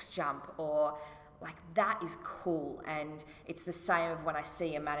first box jump, or like, that is cool. And it's the same of when I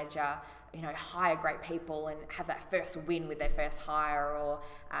see a manager hire great people and have that first win with their first hire, or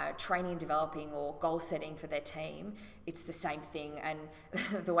training and developing, or goal setting for their team. It's the same thing. And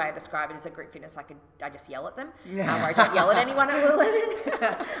the way I describe it is at group fitness, I just yell at them. Where I don't yell at anyone at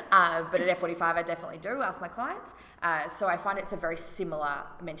Lululemon. But at F45, I definitely do ask my clients. So I find it's a very similar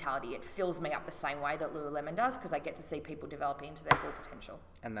mentality. It fills me up the same way that Lululemon does, because I get to see people developing into their full potential.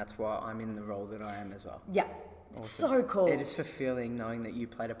 And that's why I'm in the role that I am as well. Yeah. Awesome. It's so cool. It is fulfilling knowing that you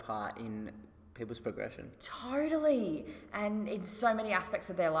played a part in people's progression. Totally. And in so many aspects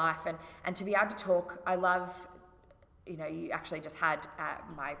of their life. And to be able to talk, I love, you actually just had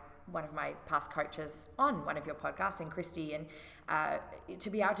one of my past coaches on one of your podcasts, and Christy, and to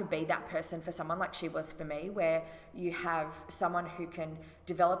be able to be that person for someone like she was for me, where you have someone who can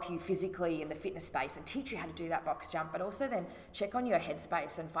develop you physically in the fitness space and teach you how to do that box jump, but also then check on your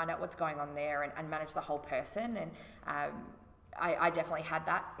headspace and find out what's going on there, and manage the whole person. And I definitely had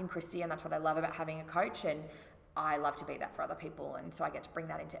that in Christy, and that's what I love about having a coach. And I love to be that for other people, and so I get to bring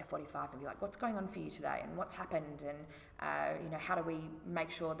that into F45 and be like, what's going on for you today, and what's happened, and how do we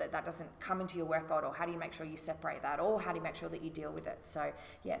make sure that doesn't come into your workout, or how do you make sure you separate that, or how do you make sure that you deal with it? So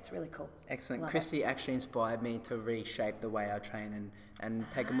yeah, it's really cool. Excellent. Chrissy actually inspired me to reshape the way I train and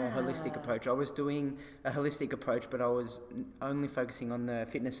take a more holistic approach. I was doing a holistic approach, but I was only focusing on the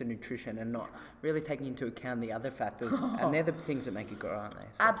fitness and nutrition and not really taking into account the other factors. And they're the things that make you grow, aren't they?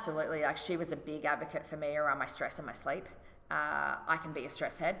 So. Absolutely. Like, she was a big advocate for me around my stress and my sleep. I can be a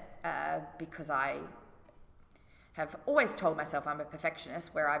stress head because I have always told myself I'm a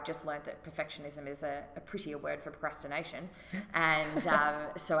perfectionist, where I've just learned that perfectionism is a prettier word for procrastination. And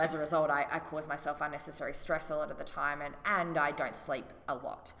so as a result, I cause myself unnecessary stress a lot of the time, and I don't sleep a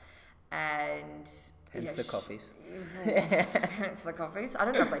lot. And hence the coffees. Hence the coffees. I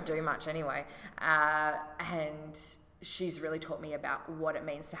don't know if I do much anyway. And she's really taught me about what it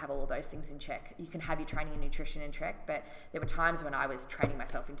means to have all of those things in check. You can have your training and nutrition in check, but there were times when I was training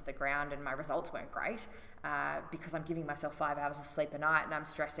myself into the ground and my results weren't great because I'm giving myself 5 hours of sleep a night and I'm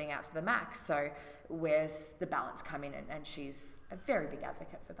stressing out to the max. So where's the balance come in? And she's a very big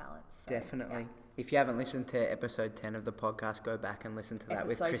advocate for balance. So, definitely. Yeah. If you haven't listened to episode 10 of the podcast, go back and listen to that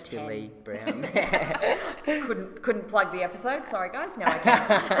with Christy 10. Lee Brown. couldn't plug the episode. Sorry guys. Now I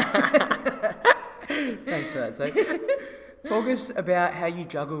can. Thanks for that. So, talk us about how you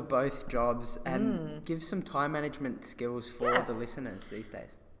juggle both jobs and give some time management skills for the listeners these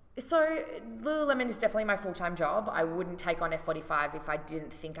days. So Lululemon is definitely my full-time job. I wouldn't take on F45 if I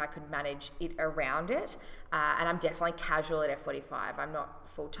didn't think I could manage it around it. And I'm definitely casual at F45. I'm not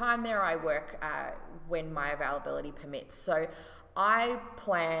full-time there. I work when my availability permits. So I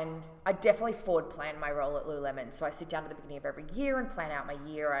definitely forward plan my role at Lululemon. So I sit down at the beginning of every year and plan out my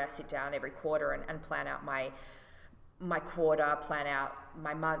year. I sit down every quarter and plan out my quarter, plan out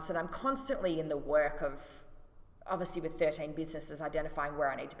my months. And I'm constantly in the work of, obviously with 13 businesses, identifying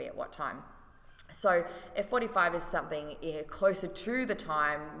where I need to be at what time. So F45 is something closer to the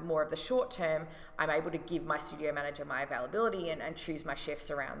time, more of the short term. I'm able to give my studio manager my availability and choose my shifts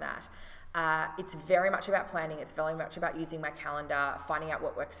around that. It's very much about planning. It's very much about using my calendar, finding out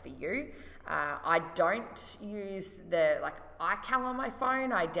what works for you. I don't use the iCal on my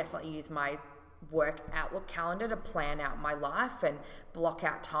phone. I definitely use my work Outlook calendar to plan out my life and block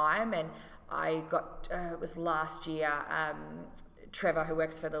out time. And I got, it was last year, Trevor, who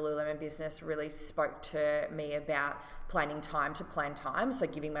works for the Lululemon business, really spoke to me about planning time to plan time. So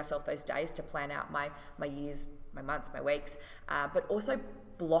giving myself those days to plan out my years, my months, my weeks, but also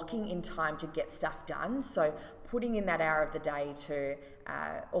blocking in time to get stuff done. So putting in that hour of the day to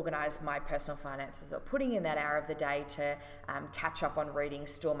organise my personal finances, or putting in that hour of the day to catch up on reading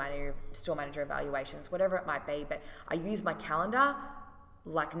store manager evaluations, whatever it might be. But I use my calendar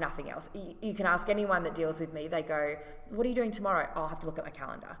like nothing else. You can ask anyone that deals with me, they go, what are you doing tomorrow? Oh, I'll have to look at my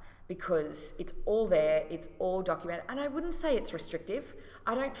calendar, because it's all there, it's all documented. And I wouldn't say it's restrictive.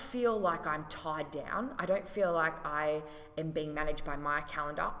 I don't feel like I'm tied down. I don't feel like I am being managed by my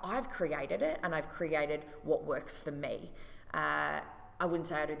calendar. I've created it, and I've created what works for me. I wouldn't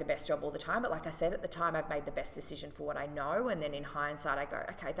say I do the best job all the time, but like I said, at the time I've made the best decision for what I know. And then in hindsight, I go,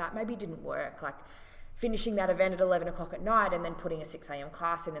 okay, that maybe didn't work. Like finishing that event at 11 o'clock at night and then putting a 6 a.m.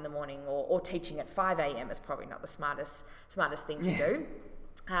 class in the morning, or teaching at 5 a.m. is probably not the smartest thing to do.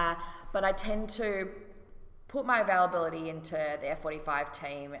 But I tend to put my availability into the F45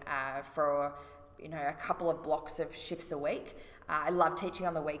 team for a couple of blocks of shifts a week. I love teaching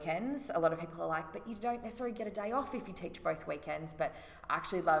on the weekends. A lot of people are like, but you don't necessarily get a day off if you teach both weekends. But I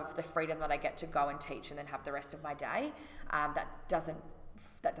actually love the freedom that I get to go and teach and then have the rest of my day.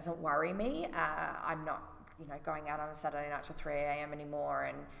 That doesn't worry me. I'm not, going out on a Saturday night till 3 a.m. anymore,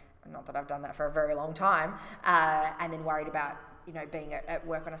 and not that I've done that for a very long time. And then worried about, being at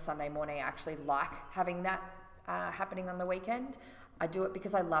work on a Sunday morning. I actually like having that happening on the weekend. I do it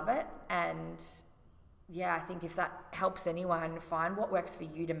because I love it. And yeah, I think if that helps anyone, find what works for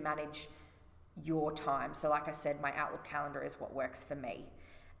you to manage your time. So like I said, my Outlook calendar is what works for me.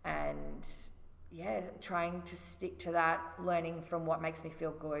 And yeah, trying to stick to that, learning from what makes me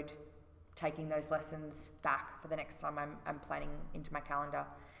feel good, taking those lessons back for the next time I'm planning into my calendar,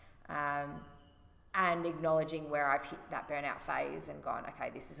 and acknowledging where I've hit that burnout phase and gone, okay,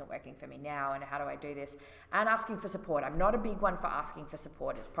 this isn't working for me now, and how do I do this? And asking for support. I'm not a big one for asking for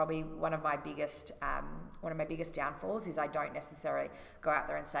support. It's probably one of my biggest downfalls is I don't necessarily go out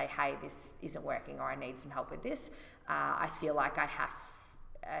there and say, hey, this isn't working, or I need some help with this. I feel like I have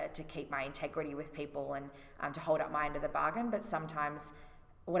to keep my integrity with people and to hold up my end of the bargain. But sometimes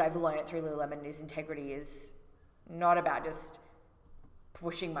what I've learned through Lululemon is integrity is not about just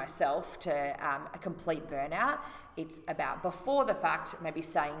pushing myself to a complete burnout. It's about before the fact, maybe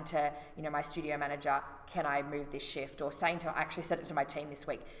saying to, my studio manager, can I move this shift? Or saying I actually said it to my team this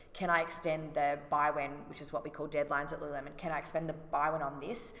week, can I extend the buy-when, which is what we call deadlines at Lululemon, can I extend the buy-when on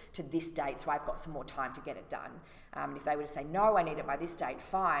this to this date so I've got some more time to get it done? And if they were to say, no, I need it by this date,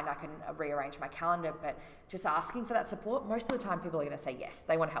 fine, I can rearrange my calendar. But just asking for that support, most of the time people are going to say yes,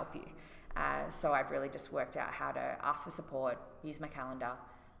 they want to help you. So I've really just worked out how to ask for support, use my calendar,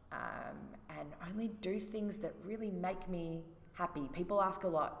 and only do things that really make me happy. People ask a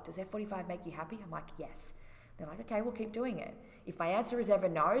lot, does F45 make you happy? I'm like, yes. They're like, okay, we'll keep doing it. If my answer is ever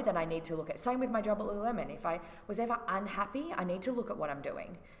no, then I need to look at, same with my job at Lululemon. If I was ever unhappy, I need to look at what I'm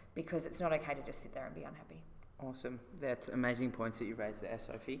doing, because it's not okay to just sit there and be unhappy. Awesome. That's amazing points that you raised there,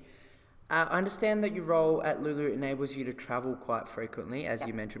 Sophie. I understand that your role at Lulu enables you to travel quite frequently, as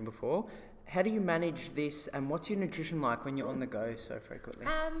you mentioned before. How do you manage this, and what's your nutrition like when you're on the go so frequently?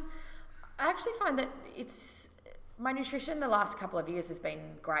 I actually find that my nutrition the last couple of years has been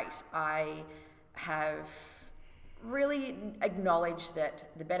great. I have really acknowledged that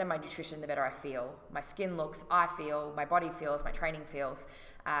the better my nutrition, the better I feel. My skin looks, I feel, my body feels, my training feels.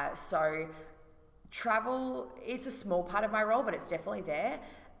 So travel is a small part of my role, but it's definitely there.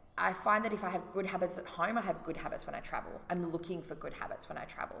 I find that if I have good habits at home, I have good habits when I travel. I'm looking for good habits when I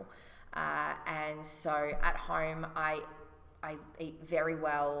travel. And so at home, I eat very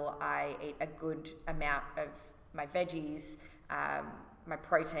well. I eat a good amount of my veggies, my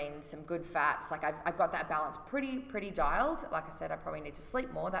protein, some good fats. Like I've got that balance pretty dialed. Like I said, I probably need to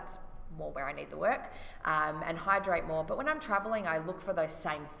sleep more. That's more where I need the work, and hydrate more. But when I'm traveling, I look for those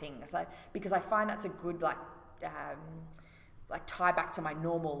same things, because I find that's a good tie back to my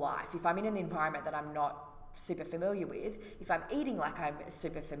normal life. If I'm in an environment that I'm not super familiar with, if I'm eating like I'm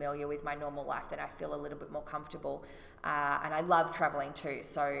super familiar with my normal life, then I feel a little bit more comfortable. And I love traveling too,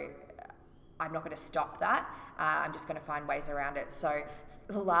 so I'm not going to stop that. I'm just going to find ways around it. So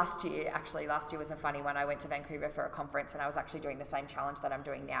last year was a funny one. I went to Vancouver for a conference, and I was actually doing the same challenge that I'm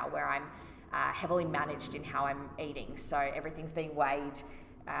doing now, where I'm heavily managed in how I'm eating. So everything's being weighed.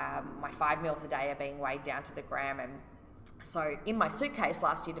 My 5 meals a day are being weighed down to the gram. And so in my suitcase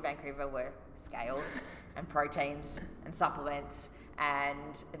last year to Vancouver were scales and proteins and supplements.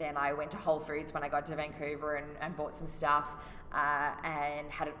 And then I went to Whole Foods when I got to Vancouver and bought some stuff, and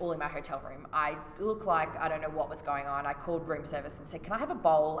had it all in my hotel room. I looked like I don't know what was going on. I called room service and said, can I have a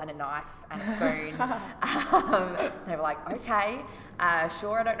bowl and a knife and a spoon? They were like, okay,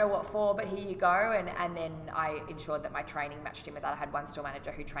 sure, I don't know what for, but here you go. And then I ensured that my training matched in with that. I had one store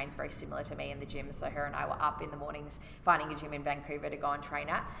manager who trains very similar to me in the gym, so her and I were up in the mornings finding a gym in Vancouver to go and train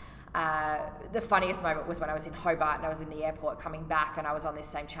at. The funniest moment was when I was in Hobart and I was in the airport coming back, and I was on this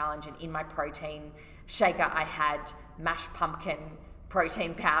same challenge, and in my protein shaker I had mashed pumpkin,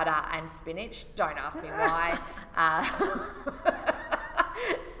 protein powder and spinach. Don't ask me why.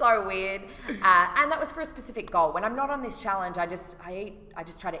 So weird. And that was for a specific goal. When I'm not on this challenge, I just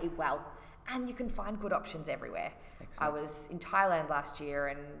try to eat well, and you can find good options everywhere. Excellent. I was in Thailand last year,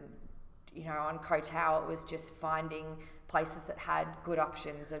 and on Koh Tao it was just finding places that had good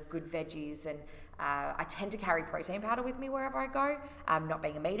options of good veggies, and I tend to carry protein powder with me wherever I go. Not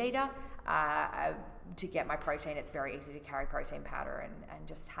being a meat eater, to get my protein, it's very easy to carry protein powder and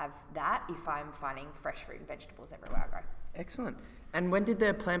just have that if I'm finding fresh fruit and vegetables everywhere I go. Excellent. And when did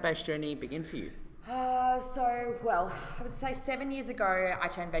the plant-based journey begin for you? I would say 7 years ago I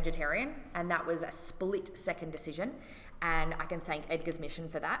turned vegetarian, and that was a split-second decision. And I can thank Edgar's Mission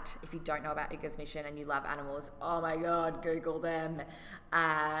for that. If you don't know about Edgar's Mission and you love animals, oh my God, Google them.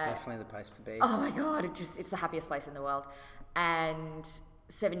 Definitely the place to be. Oh my God, it's the happiest place in the world. And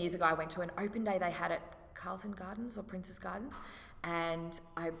 7 years ago, I went to an open day they had at Carlton Gardens or Princess Gardens. And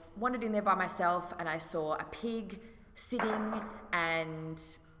I wandered in there by myself, and I saw a pig sitting, and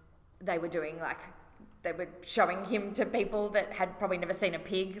they were showing him to people that had probably never seen a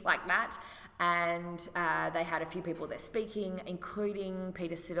pig like that. And they had a few people there speaking, including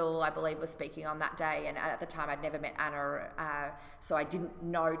Peter Siddle, I believe, was speaking on that day. And at the time, I'd never met Anna, so I didn't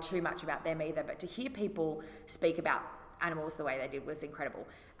know too much about them either. But to hear people speak about animals the way they did was incredible.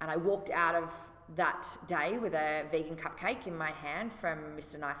 And I walked out of that day with a vegan cupcake in my hand from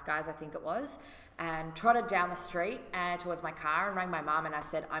Mr. Nice Guys, I think it was, and trotted down the street towards my car and rang my mum, and I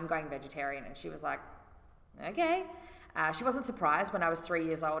said, I'm going vegetarian. And she was like, okay. She wasn't surprised. When I was 3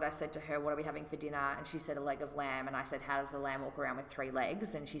 years old, I said to her, what are we having for dinner? And she said, a leg of lamb. And I said, how does the lamb walk around with 3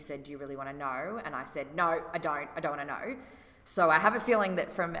 legs? And she said, do you really want to know? And I said, no, I don't want to know. So I have a feeling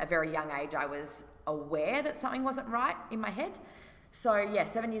that from a very young age, I was aware that something wasn't right in my head. So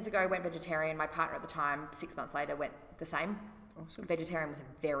 7 years ago, I went vegetarian. My partner at the time, 6 months later, went the same. Awesome. Vegetarian was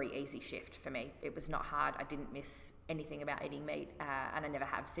a very easy shift for me. It was not hard. I didn't miss anything about eating meat, and I never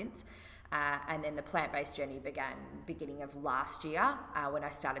have since. And then the plant-based journey began beginning of last year when I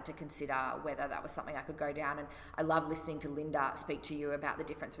started to consider whether that was something I could go down. And I love listening to Linda speak to you about the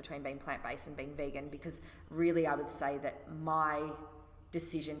difference between being plant-based and being vegan, because really I would say that my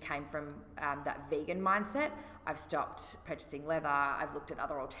decision came from that vegan mindset. I've stopped purchasing leather. I've looked at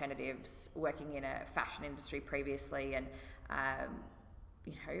other alternatives, working in a fashion industry previously, and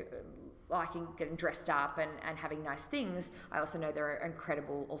liking getting dressed up and having nice things. I also know there are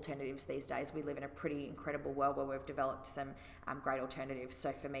incredible alternatives these days. We live in a pretty incredible world where we've developed some great alternatives.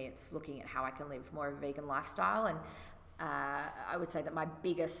 So for me, it's looking at how I can live more of a vegan lifestyle. And I would say that my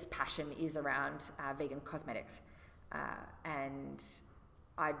biggest passion is around vegan cosmetics. And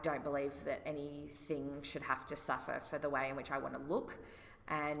I don't believe that anything should have to suffer for the way in which I want to look.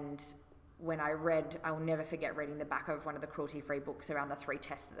 And when I will never forget reading the back of one of the cruelty-free books around the 3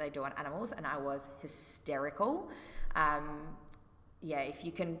 tests that they do on animals, and I was hysterical. If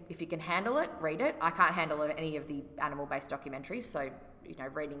you can handle it, read it. I can't handle any of the animal-based documentaries, so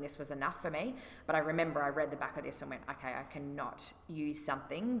reading this was enough for me. But I remember I read the back of this and went, okay, I cannot use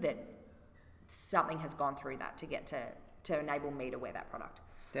something has gone through that to get to enable me to wear that product.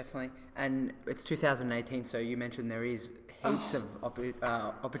 Definitely. And it's 2018, so you mentioned there is heaps of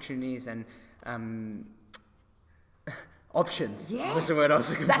opportunities and options. Yes. Was the word I was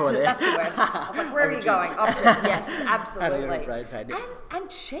looking for there. That's the word. I was like, where are you going? Options, yes, absolutely. And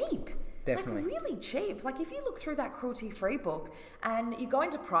cheap. Definitely. Like really cheap. Like if you look through that cruelty-free book and you go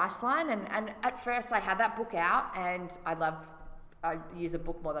into Priceline, and at first I had that book out, and I use a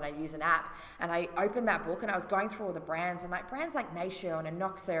book more than I use an app, and I opened that book and I was going through all the brands, and like brands like Nation and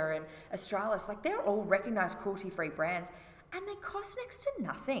Noxa and Australis, like they're all recognized cruelty-free brands, and they cost next to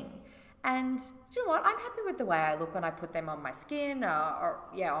nothing. And do you know what? I'm happy with the way I look when I put them on my skin or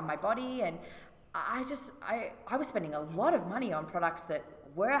on my body. And I was spending a lot of money on products that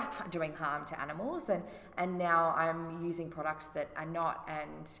were doing harm to animals, and now I'm using products that are not,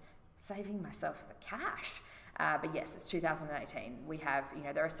 and saving myself the cash. But yes, it's 2018. We have,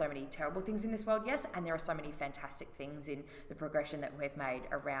 there are so many terrible things in this world, yes, and there are so many fantastic things in the progression that we've made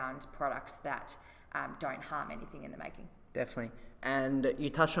around products that don't harm anything in the making. Definitely. And you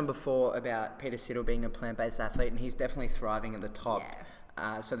touched on before about Peter Siddle being a plant-based athlete, and he's definitely thriving at the top.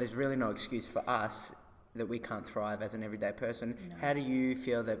 Yeah. So there's really no excuse for us that we can't thrive as an everyday person. No. How do you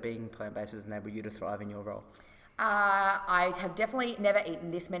feel that being plant-based has enabled you to thrive in your role? I have definitely never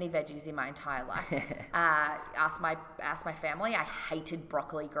eaten this many veggies in my entire life. Ask my family. I hated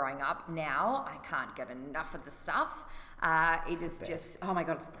broccoli growing up. Now I can't get enough of the stuff. It is just, oh my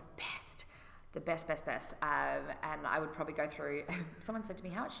God, it's the best. The best. And I would probably go through, someone said to me,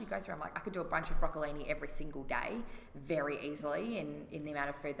 how much do you go through? I'm like, I could do a bunch of broccolini every single day very easily in the amount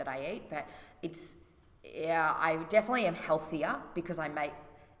of food that I eat. But I definitely am healthier because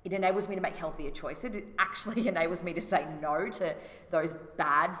it enables me to make healthier choices. It actually enables me to say no to those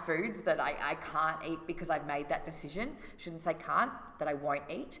bad foods that I can't eat because I've made that decision. Shouldn't say can't, that I won't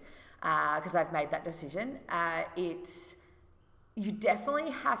eat because I've made that decision. You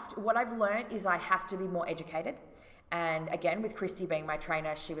definitely have to, what I've learned is I have to be more educated. And again, with Christy being my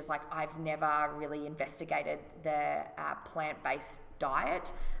trainer, she was like, I've never really investigated the plant-based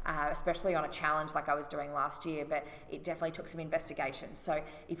diet, especially on a challenge like I was doing last year, but it definitely took some investigation. So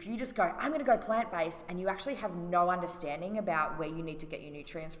if you just go, I'm going to go plant-based, and you actually have no understanding about where you need to get your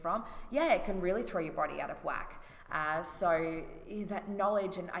nutrients from, it can really throw your body out of whack. So that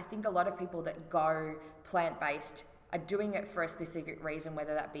knowledge, and I think a lot of people that go plant-based are doing it for a specific reason,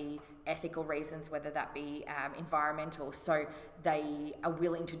 whether that be ethical reasons, whether that be environmental. So they are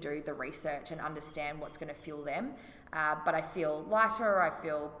willing to do the research and understand what's going to fuel them. But I feel lighter, I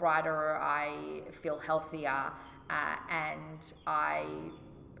feel brighter, I feel healthier, and I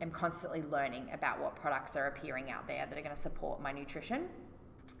am constantly learning about what products are appearing out there that are going to support my nutrition.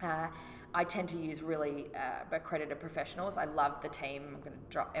 I tend to use really accredited professionals. I love the team. I'm going to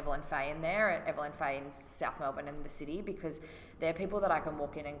drop Evelyn Fay in there, Evelyn Fay in South Melbourne and the city, because they're people that I can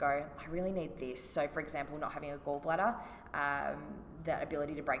walk in and go, I really need this. So for example, not having a gallbladder, that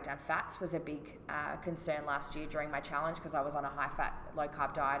ability to break down fats was a big concern last year during my challenge, because I was on a high fat, low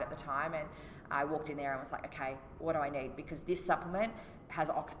carb diet at the time, and I walked in there and was like, okay, what do I need? Because this supplement has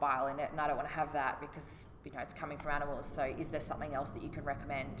ox bile in it, and I don't want to have that because it's coming from animals. So is there something else that you can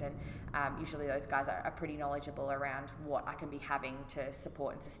recommend? And usually those guys are pretty knowledgeable around what I can be having to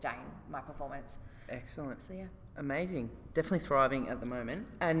support and sustain my performance. Excellent. So yeah. Amazing. Definitely thriving at the moment.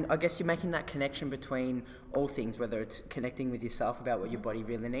 And I guess you're making that connection between all things, whether it's connecting with yourself about what your body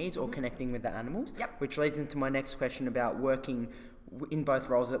really needs or connecting with the animals. Yep. Which leads into my next question about working in both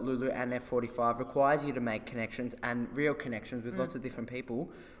roles at Lulu and F45 requires you to make connections and real connections with lots of different people.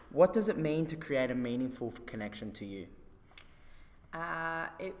 What does it mean to create a meaningful connection to you?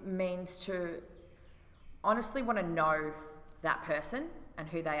 It means to honestly want to know that person and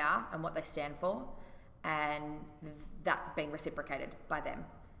who they are and what they stand for, and that being reciprocated by them.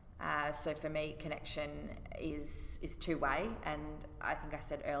 So for me, connection is two-way, and I think I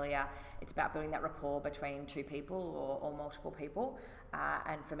said earlier, it's about building that rapport between two people or multiple people,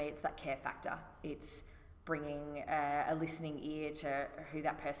 and for me, it's that care factor. It's bringing a listening ear to who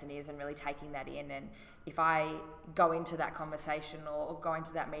that person is and really taking that in. And if I go into that conversation or go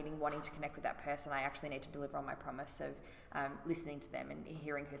into that meeting wanting to connect with that person, I actually need to deliver on my promise of listening to them and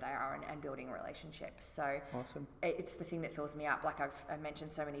hearing who they are and building a relationship. So awesome. It's the thing that fills me up. Like I've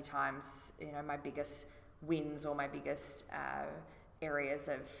mentioned so many times, my biggest wins or my biggest areas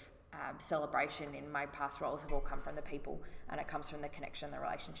of celebration in my past roles have all come from the people, and it comes from the connection, the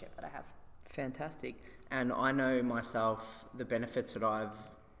relationship that I have. Fantastic. And I know myself the benefits that I've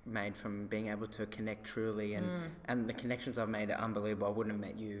made from being able to connect truly, and the connections I've made are unbelievable. I wouldn't have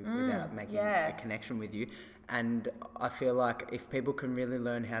met you without making a connection with you. And I feel like if people can really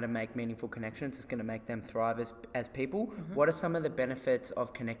learn how to make meaningful connections, it's going to make them thrive as people. What are some of the benefits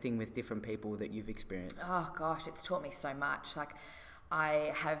of connecting with different people that you've experienced? Oh gosh, it's taught me so much. Like,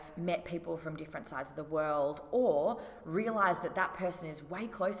 I have met people from different sides of the world, or realised that person is way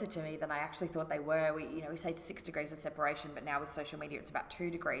closer to me than I actually thought they were. We say 6 degrees of separation, but now with social media it's about 2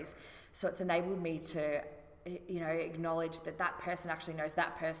 degrees. So it's enabled me to, acknowledge that person actually knows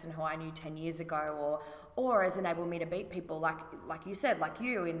that person who I knew 10 years ago, or has enabled me to meet people like you said, like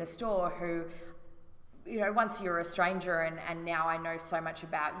you in the store, who, once you're a stranger, and now I know so much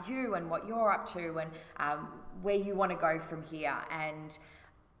about you and what you're up to, and where you want to go from here. And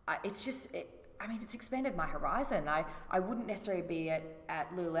it's expanded my horizon. I wouldn't necessarily be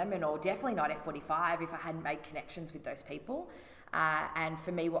at Lululemon, or definitely not F45, if I hadn't made connections with those people. And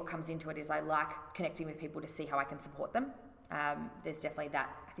for me, what comes into it is I like connecting with people to see how I can support them. There's definitely that.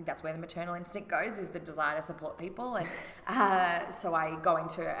 I think that's where the maternal instinct goes, is the desire to support people. And so I go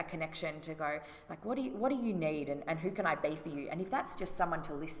into a connection to go, like, what do you need, and who can I be for you? And if that's just someone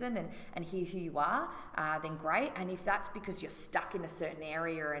to listen and hear who you are, then great. And if that's because you're stuck in a certain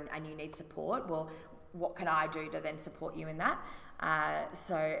area and you need support, well, what can I do to then support you in that?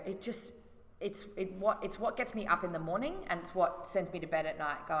 So it's what gets me up in the morning, and it's what sends me to bed at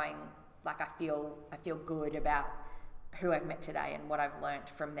night going, like, I feel good about who I've met today and what I've learnt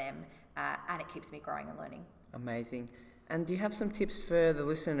from them, and it keeps me growing and learning. Amazing. And do you have some tips for the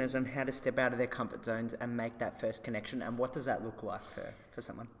listeners on how to step out of their comfort zones and make that first connection, and what does that look like for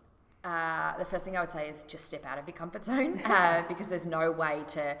someone? The first thing I would say is just step out of your comfort zone, because there's no way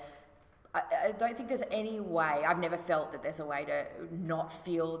to... I don't think there's any way, I've never felt that there's a way to not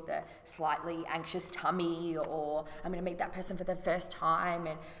feel the slightly anxious tummy, or I'm going to meet that person for the first time.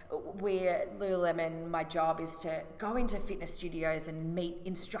 And we're Lululemon, my job is to go into fitness studios and meet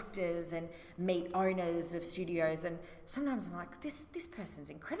instructors and meet owners of studios. And sometimes I'm like, this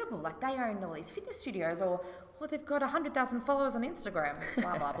person's incredible. Like, they own all these fitness studios, or they've got 100,000 followers on Instagram,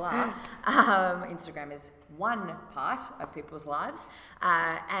 blah, blah, blah. Instagram is one part of people's lives.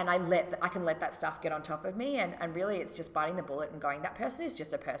 And I can let that stuff get on top of me. And really it's just biting the bullet and going, that person is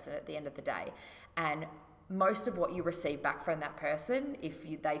just a person at the end of the day. And most of what you receive back from that person, if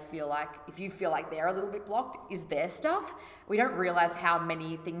you feel like they're a little bit blocked, is their stuff. We don't realize how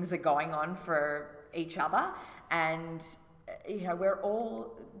many things are going on for each other. And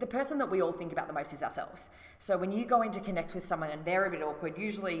the person that we all think about the most is ourselves. So when you go in to connect with someone and they're a bit awkward,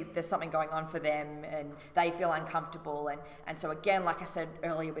 usually there's something going on for them and they feel uncomfortable. And so again, like I said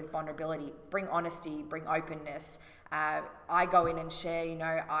earlier with vulnerability, bring honesty, bring openness. I go in and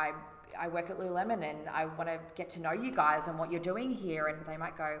share, I work at Lululemon and I want to get to know you guys and what you're doing here. And they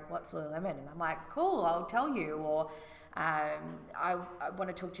might go, what's Lululemon? And I'm like, cool, I'll tell you. Or I want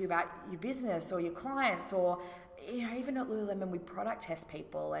to talk to you about your business or your clients, or even at Lululemon, we product test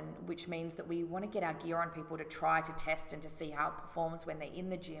people, and which means that we want to get our gear on people to try to test and to see how it performs when they're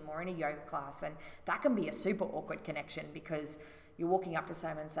in the gym or in a yoga class. And that can be a super awkward connection, because you're walking up to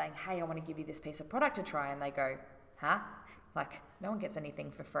someone saying, hey, I want to give you this piece of product to try. And they go, huh? Like, no one gets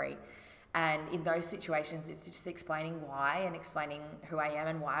anything for free. And in those situations, it's just explaining why and explaining who I am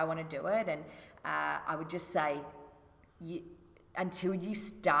and why I want to do it. And I would just say, until you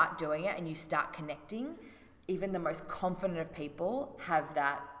start doing it and you start connecting, even the most confident of people have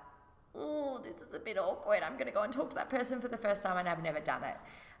that, oh, this is a bit awkward. I'm going to go and talk to that person for the first time and I've never done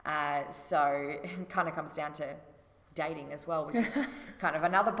it. So it kind of comes down to dating as well, which is kind of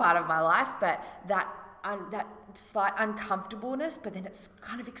another part of my life. But that slight uncomfortableness, but then it's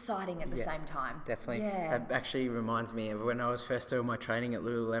kind of exciting at the same time. Definitely. Yeah. That actually reminds me of when I was first doing my training at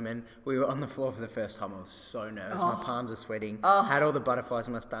Lululemon. We were on the floor for the first time. I was so nervous. My palms were sweating. Had all the butterflies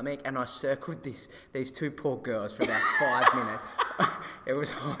in my stomach, and I circled these two poor girls for about 5 minutes. It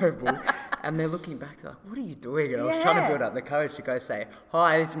was horrible. And they're looking back, they're like, what are you doing? And I was trying to build up the courage to go say,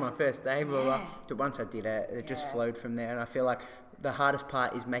 hi, this is my first day, blah, blah. But once I did it, it just flowed from there. And I feel like the hardest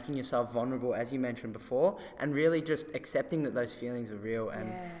part is making yourself vulnerable, as you mentioned before, and really just accepting that those feelings are real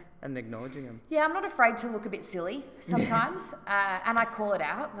and acknowledging them. Yeah, I'm not afraid to look a bit silly sometimes, and I call it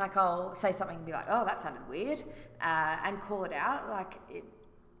out. Like, I'll say something and be like, oh, that sounded weird, and call it out. Like,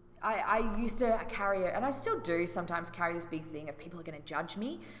 I used to carry it, and I still do sometimes carry this big thing of people are going to judge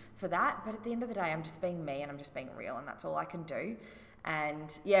me for that, but at the end of the day, I'm just being me and I'm just being real, and that's all I can do.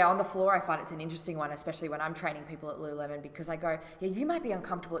 And on the floor, I find it's an interesting one, especially when I'm training people at Lululemon, because I go, you might be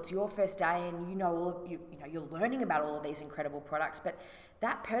uncomfortable. It's your first day, and you're learning about all of these incredible products, but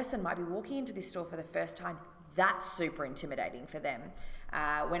that person might be walking into this store for the first time. That's super intimidating for them.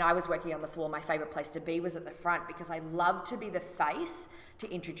 When I was working on the floor, my favorite place to be was at the front, because I love to be the face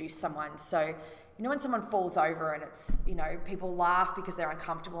to introduce someone. So, when someone falls over and it's, people laugh because they're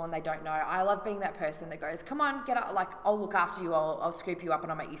uncomfortable and they don't know. I love being that person that goes, come on, get up. Like, I'll look after you. I'll scoop you up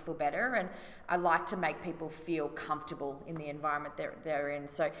and I'll make you feel better. And I like to make people feel comfortable in the environment they're in.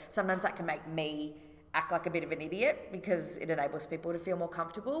 So sometimes that can make me act like a bit of an idiot because it enables people to feel more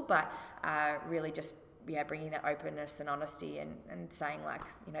comfortable. But really just, bringing that openness and honesty and saying,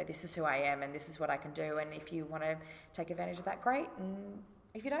 like, this is who I am and this is what I can do. And if you want to take advantage of that, great. And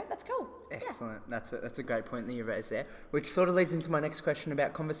if you don't, that's cool. Excellent. Yeah. That's a great point that you raised there, which sort of leads into my next question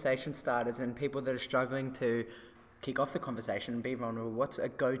about conversation starters and people that are struggling to kick off the conversation and be vulnerable. What's a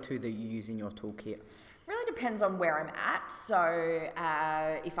go-to that you use in your toolkit? Really depends on where I'm at. So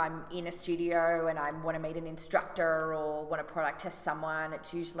if I'm in a studio and I want to meet an instructor or want to product test someone,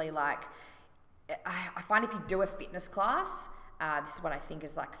 it's usually like, I find if you do a fitness class, this is what I think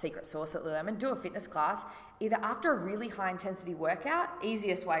is like secret sauce at Lululemon, do a fitness class, either after a really high intensity workout,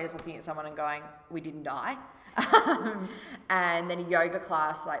 easiest way is looking at someone and going, we didn't die. And then a yoga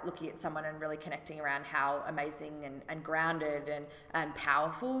class, like looking at someone and really connecting around how amazing and grounded and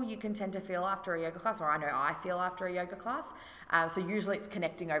powerful you can tend to feel after a yoga class, or I know I feel after a yoga class. So usually it's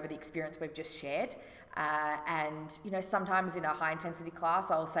connecting over the experience we've just shared. And sometimes in a high intensity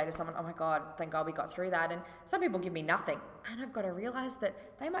class, I'll say to someone, oh my God, thank God we got through that. And some people give me nothing, and I've got to realize that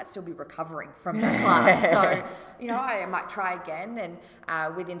they might still be recovering from that class. So, I might try again.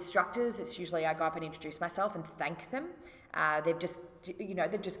 And with instructors, it's usually I go up and introduce myself and thank them. They've just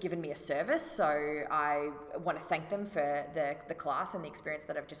given me a service, so I want to thank them for the class and the experience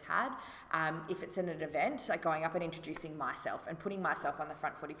that I've just had. If it's in an event, like going up and introducing myself and putting myself on the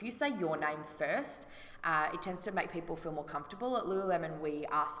front foot. If you say your name first, it tends to make people feel more comfortable. At Lululemon, we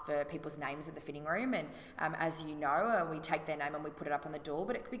ask for people's names in the fitting room, and as you know, we take their name and we put it up on the door,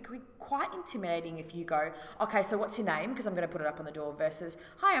 but it could be quite intimidating if you go, okay, so what's your name? Because I'm going to put it up on the door, versus,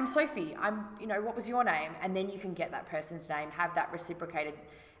 hi, I'm Sophie. What was your name? And then you can get that person's name, have that reciprocated,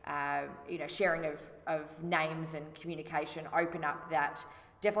 sharing of names and communication,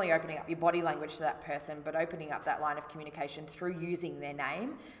 definitely opening up your body language to that person, but opening up that line of communication through using their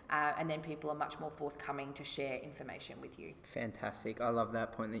name, and then people are much more forthcoming to share information with you. Fantastic. I love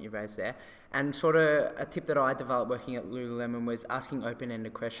that point that you raised there. And sort of a tip that I developed working at Lululemon was asking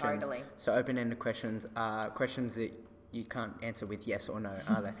open-ended questions. Totally. So open-ended questions are questions that you can't answer with yes or no,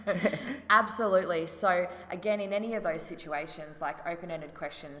 are they? Absolutely. So again, in any of those situations, like open-ended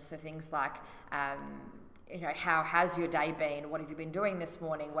questions, the things like, how has your day been? What have you been doing this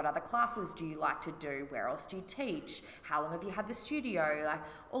morning? What other classes do you like to do? Where else do you teach? How long have you had the studio? Like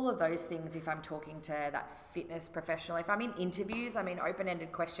all of those things, if I'm talking to that fitness professional. If I'm in interviews,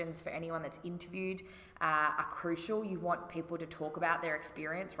 open-ended questions for anyone that's interviewed are crucial. You want people to talk about their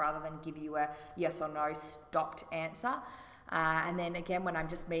experience rather than give you a yes or no stopped answer. And then again, when I'm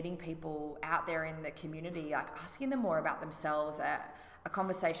just meeting people out there in the community, like asking them more about themselves. A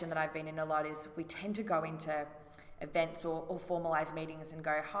conversation that I've been in a lot is we tend to go into events or formalised meetings and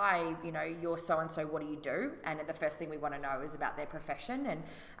go, hi, you know, you're so-and-so, what do you do? And the first thing we want to know is about their profession, and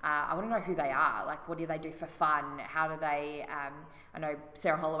I want to know who they are. Like, what do they do for fun? How do they, I know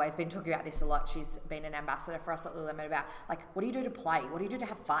Sarah Holloway's been talking about this a lot. She's been an ambassador for us at Lululemon about, like, what do you do to play? What do you do to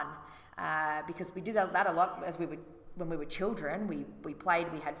have fun? Because we did that a lot when we were children. We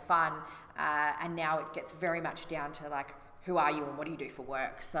played, we had fun, and now it gets very much down to, like, who are you and what do you do for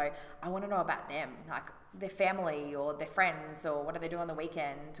work? So I want to know about them, like their family or their friends, or what do they do on the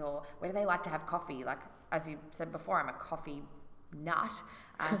weekend, or where do they like to have coffee? Like, as you said before, I'm a coffee nut,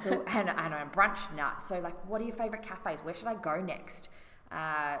 and I'm a brunch nut. So, like, what are your favourite cafes? Where should I go next?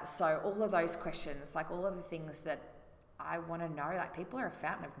 So all of those questions, like all of the things that I want to know, like, people are a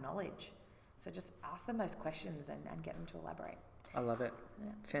fountain of knowledge. So just ask them those questions and get them to elaborate. I love it.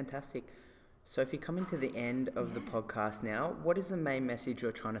 Yeah. Fantastic. Sophie, coming to the end of the podcast now, what is the main message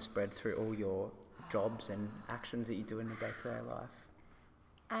you're trying to spread through all your jobs and actions that you do in a day-to-day life?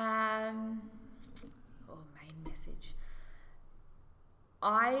 Main message.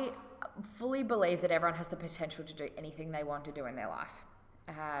 I fully believe that everyone has the potential to do anything they want to do in their life.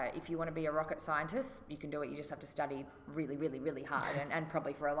 If you want to be a rocket scientist, you can do it. You just have to study really, really, really hard and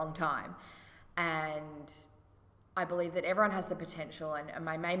probably for a long time. And I believe that everyone has the potential, and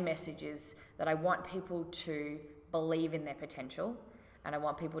my main message is that I want people to believe in their potential, and I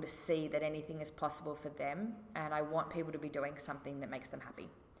want people to see that anything is possible for them, and I want people to be doing something that makes them happy,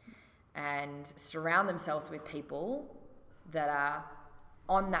 and surround themselves with people that are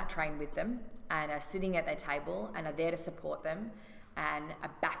on that train with them and are sitting at their table and are there to support them and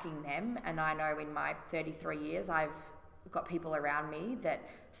are backing them. And I know in my 33 years I've got people around me that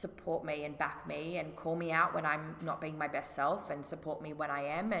support me and back me and call me out when I'm not being my best self and support me when I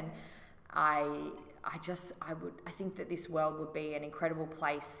am. And I think that this world would be an incredible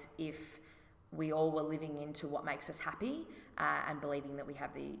place if we all were living into what makes us happy, and believing that we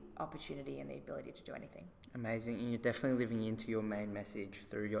have the opportunity and the ability to do anything. Amazing. And you're definitely living into your main message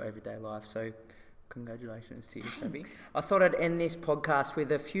through your everyday life. So congratulations to you, Sophie. I thought I'd end this podcast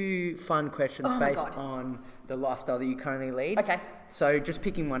with a few fun questions based on the lifestyle that you currently lead. Okay. So just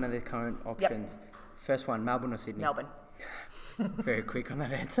picking one of the current options. Yep. First one, Melbourne or Sydney? Melbourne. Very quick on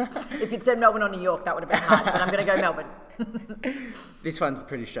that answer. If you'd said Melbourne or New York, that would have been hard, but I'm going to go Melbourne. This one's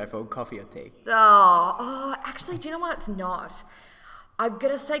pretty straightforward. Coffee or tea? Oh, actually, do you know what? It's not. I'm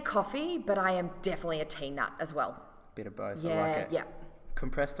going to say coffee, but I am definitely a tea nut as well. Bit of both. Yeah, I like it. Yeah.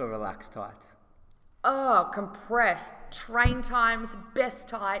 Compressed or relaxed tights? Oh, compressed. Train times, best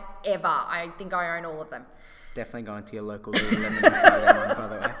tight ever. I think I own all of them. Definitely going to your local lululemon and try that one, by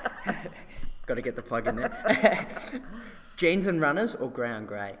the way. Got to get the plug in there. Jeans and runners or grey on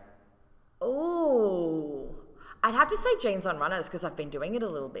grey? Oh, I'd have to say jeans on runners because I've been doing it a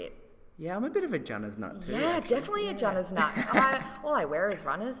little bit. Yeah, I'm a bit of a Junners nut too. Yeah, actually. Definitely a Junners nut. All I wear is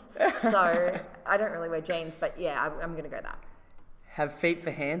runners, so I don't really wear jeans, but yeah, I'm going to go that. Have feet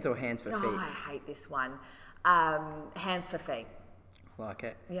for hands or hands for feet? Oh, I hate this one. Hands for feet. Like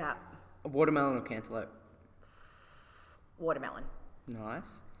it. Yeah. Watermelon or cantaloupe? Watermelon.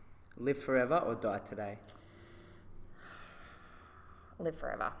 Nice. Live forever or die today? Live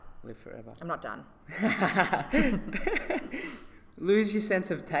forever. Live forever. I'm not done. Lose your sense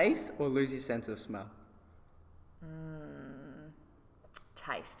of taste or lose your sense of smell?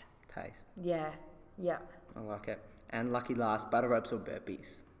 Taste. Taste. Yeah. I like it. And lucky last, battle ropes or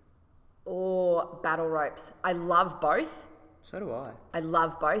burpees? Or battle ropes. I love both. So do I. I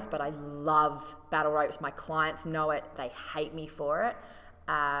love both, but I love battle ropes. My clients know it. They hate me for it.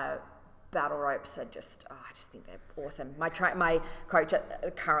 Battle ropes are just, I just think they're awesome. My coach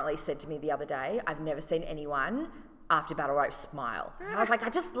currently said to me the other day, I've never seen anyone after battle ropes smile. And I was like, I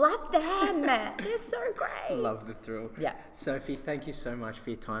just love them. They're so great. Love the thrill. Yeah. Sophie, thank you so much for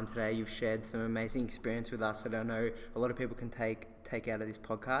your time today. You've shared some amazing experience with us that I know a lot of people can take out of this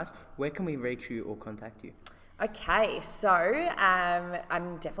podcast. Where can we reach you or contact you? Okay, so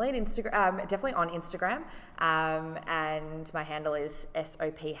I'm definitely on Instagram, and my handle is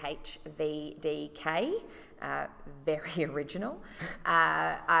SOPHVDK. Very original.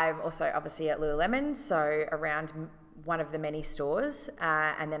 I'm also obviously at Lululemon, so around one of the many stores,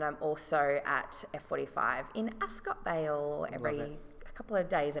 and then I'm also at F45 in Ascot Vale a couple of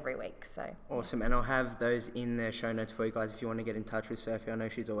days every week. So awesome. And I'll have those in the show notes for you guys if you want to get in touch with Sophie. I know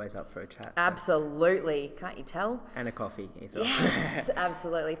she's always up for a chat. So. Absolutely. Can't you tell? And a coffee. Yes,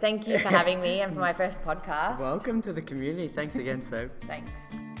 absolutely. Thank you for having me and for my first podcast. Welcome to the community. Thanks again, Soph. Thanks.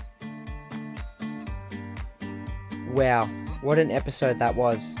 Wow, what an episode that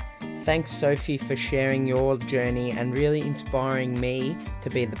was. Thanks, Sophie, for sharing your journey and really inspiring me to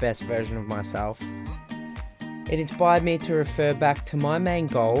be the best version of myself. It inspired me to refer back to my main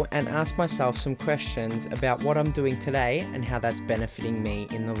goal and ask myself some questions about what I'm doing today and how that's benefiting me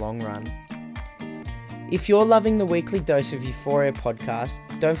in the long run. If you're loving the Weekly Dose of Euphoria podcast,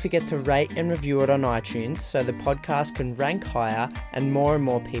 don't forget to rate and review it on iTunes so the podcast can rank higher and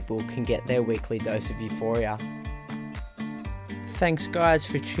more people can get their weekly dose of euphoria. Thanks guys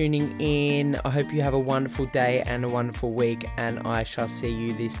for tuning in. I hope you have a wonderful day and a wonderful week, and I shall see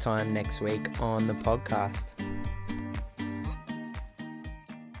you this time next week on the podcast.